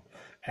well.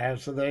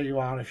 So there you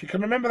are. If you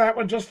can remember that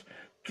one, just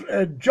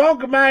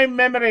jog my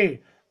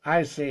memory,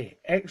 I say.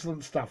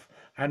 Excellent stuff.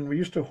 And we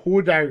used to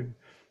hoe down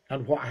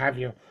and what have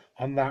you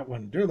on that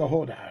one. Do the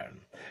hoe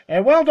down.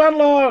 Well done,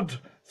 Lord,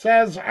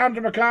 says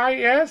Andrew Mackay.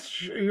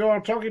 Yes,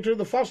 you're talking to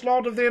the first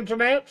Lord of the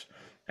Internet,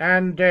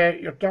 and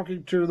you're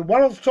talking to the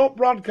world's top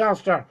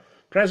broadcaster.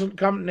 Present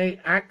company,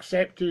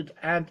 accepted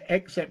and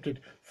accepted.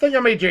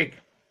 Thingamajig.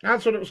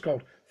 That's what it was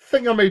called.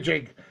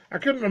 Thingamajig. I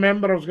couldn't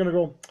remember. I was going to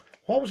go,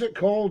 what was it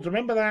called?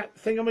 Remember that?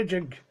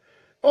 Thingamajig.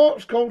 Oh,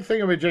 it's called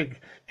Thingamajig.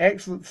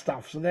 Excellent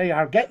stuff. So there you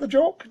are. Get the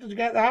joke? Did you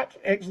get that?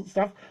 Excellent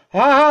stuff. Ha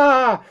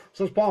ha ha,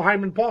 says Paul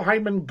Hyman. Paul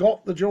Hyman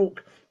got the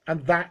joke,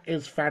 and that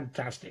is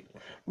fantastic.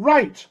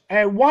 Right,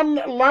 one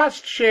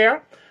last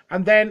share,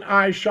 and then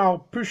I shall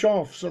push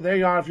off. So there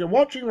you are. If you're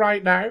watching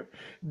right now,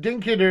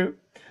 Dinky-Doo.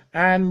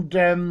 And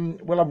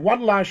we'll have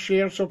one last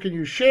share. So can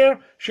you share.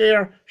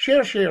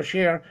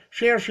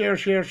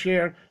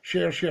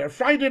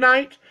 Friday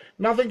night,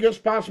 nothing gets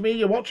past me.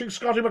 You're watching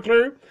Scottie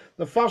McClue,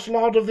 the first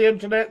Lord of the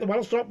Internet, the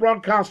well-stopped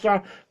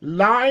broadcaster,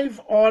 live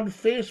on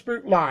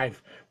Facebook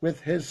Live with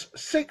his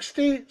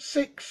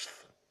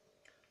 66th,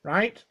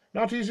 right?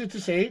 Not easy to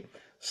say,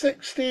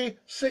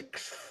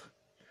 66th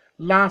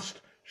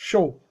last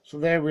show. So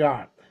there we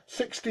are,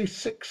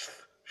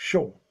 66th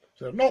show.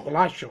 So not the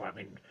last show, I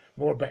mean.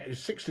 More better, his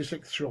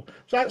 66th show.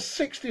 So that's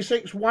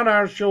 66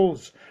 one-hour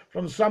shows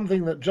from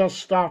something that just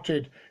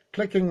started.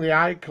 Clicking the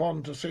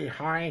icon to say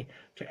hi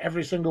to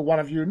every single one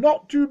of you.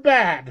 Not too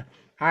bad,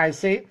 I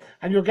say.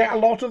 And you'll get a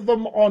lot of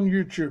them on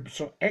YouTube.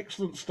 So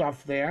excellent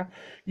stuff there.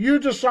 You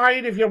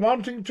decide if you're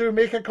wanting to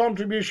make a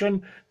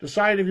contribution.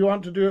 Decide if you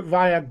want to do it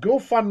via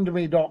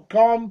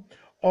GoFundMe.com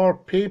or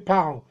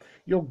PayPal.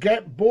 You'll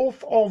get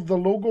both of the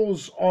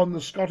logos on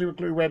the Scottie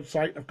McClue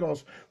website. Of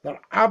course,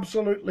 they're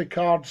absolutely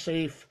card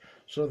safe.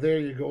 So there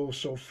you go.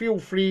 So feel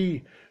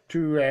free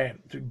to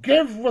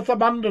give with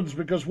abundance,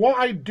 because what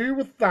I do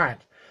with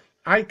that,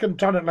 I can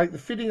turn it like the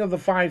feeding of the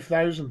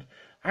 5,000.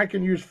 I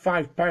can use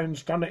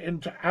 £5, turn it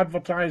into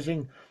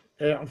advertising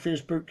on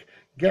Facebook,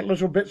 get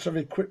little bits of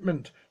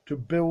equipment to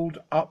build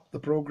up the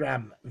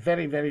program.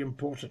 Very, very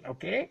important.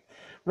 Okay.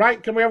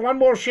 Right. Can we have one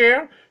more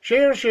share?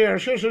 Share.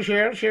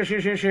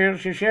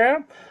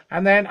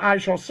 And then I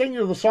shall sing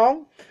you the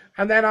song,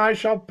 and then I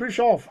shall push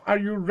off. Are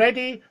you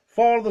ready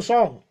for the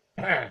song?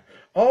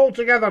 All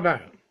together now.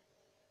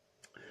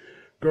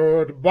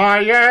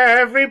 Goodbye,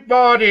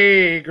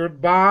 everybody,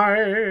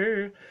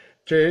 goodbye.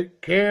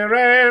 Take care,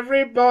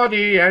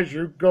 everybody, as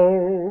you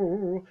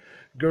go.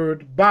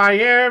 Goodbye,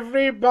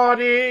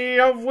 everybody,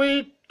 of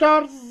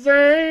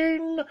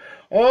Wiedersehen.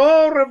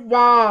 Au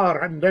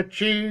revoir and a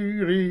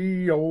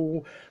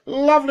cheerio.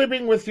 Lovely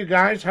being with you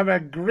guys. Have a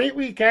great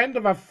weekend.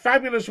 Have a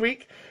fabulous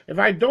week. If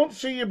I don't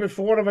see you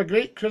before, have a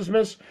great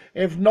Christmas.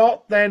 If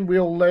not, then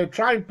we'll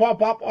try and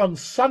pop up on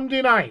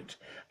Sunday night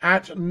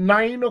at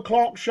 9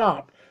 o'clock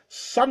sharp.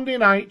 Sunday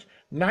night,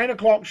 9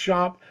 o'clock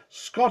sharp.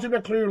 Scottie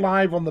McClue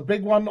live on the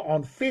big one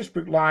on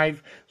Facebook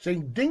Live,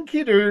 saying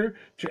Dinky-Doo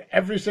to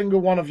every single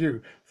one of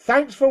you.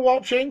 Thanks for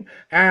watching,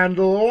 and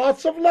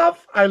lots of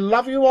love. I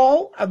love you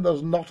all, and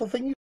there's not a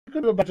thing you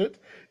can do about it.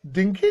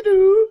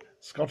 Dinky-Doo.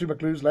 Scottie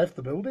McClue's left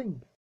the building.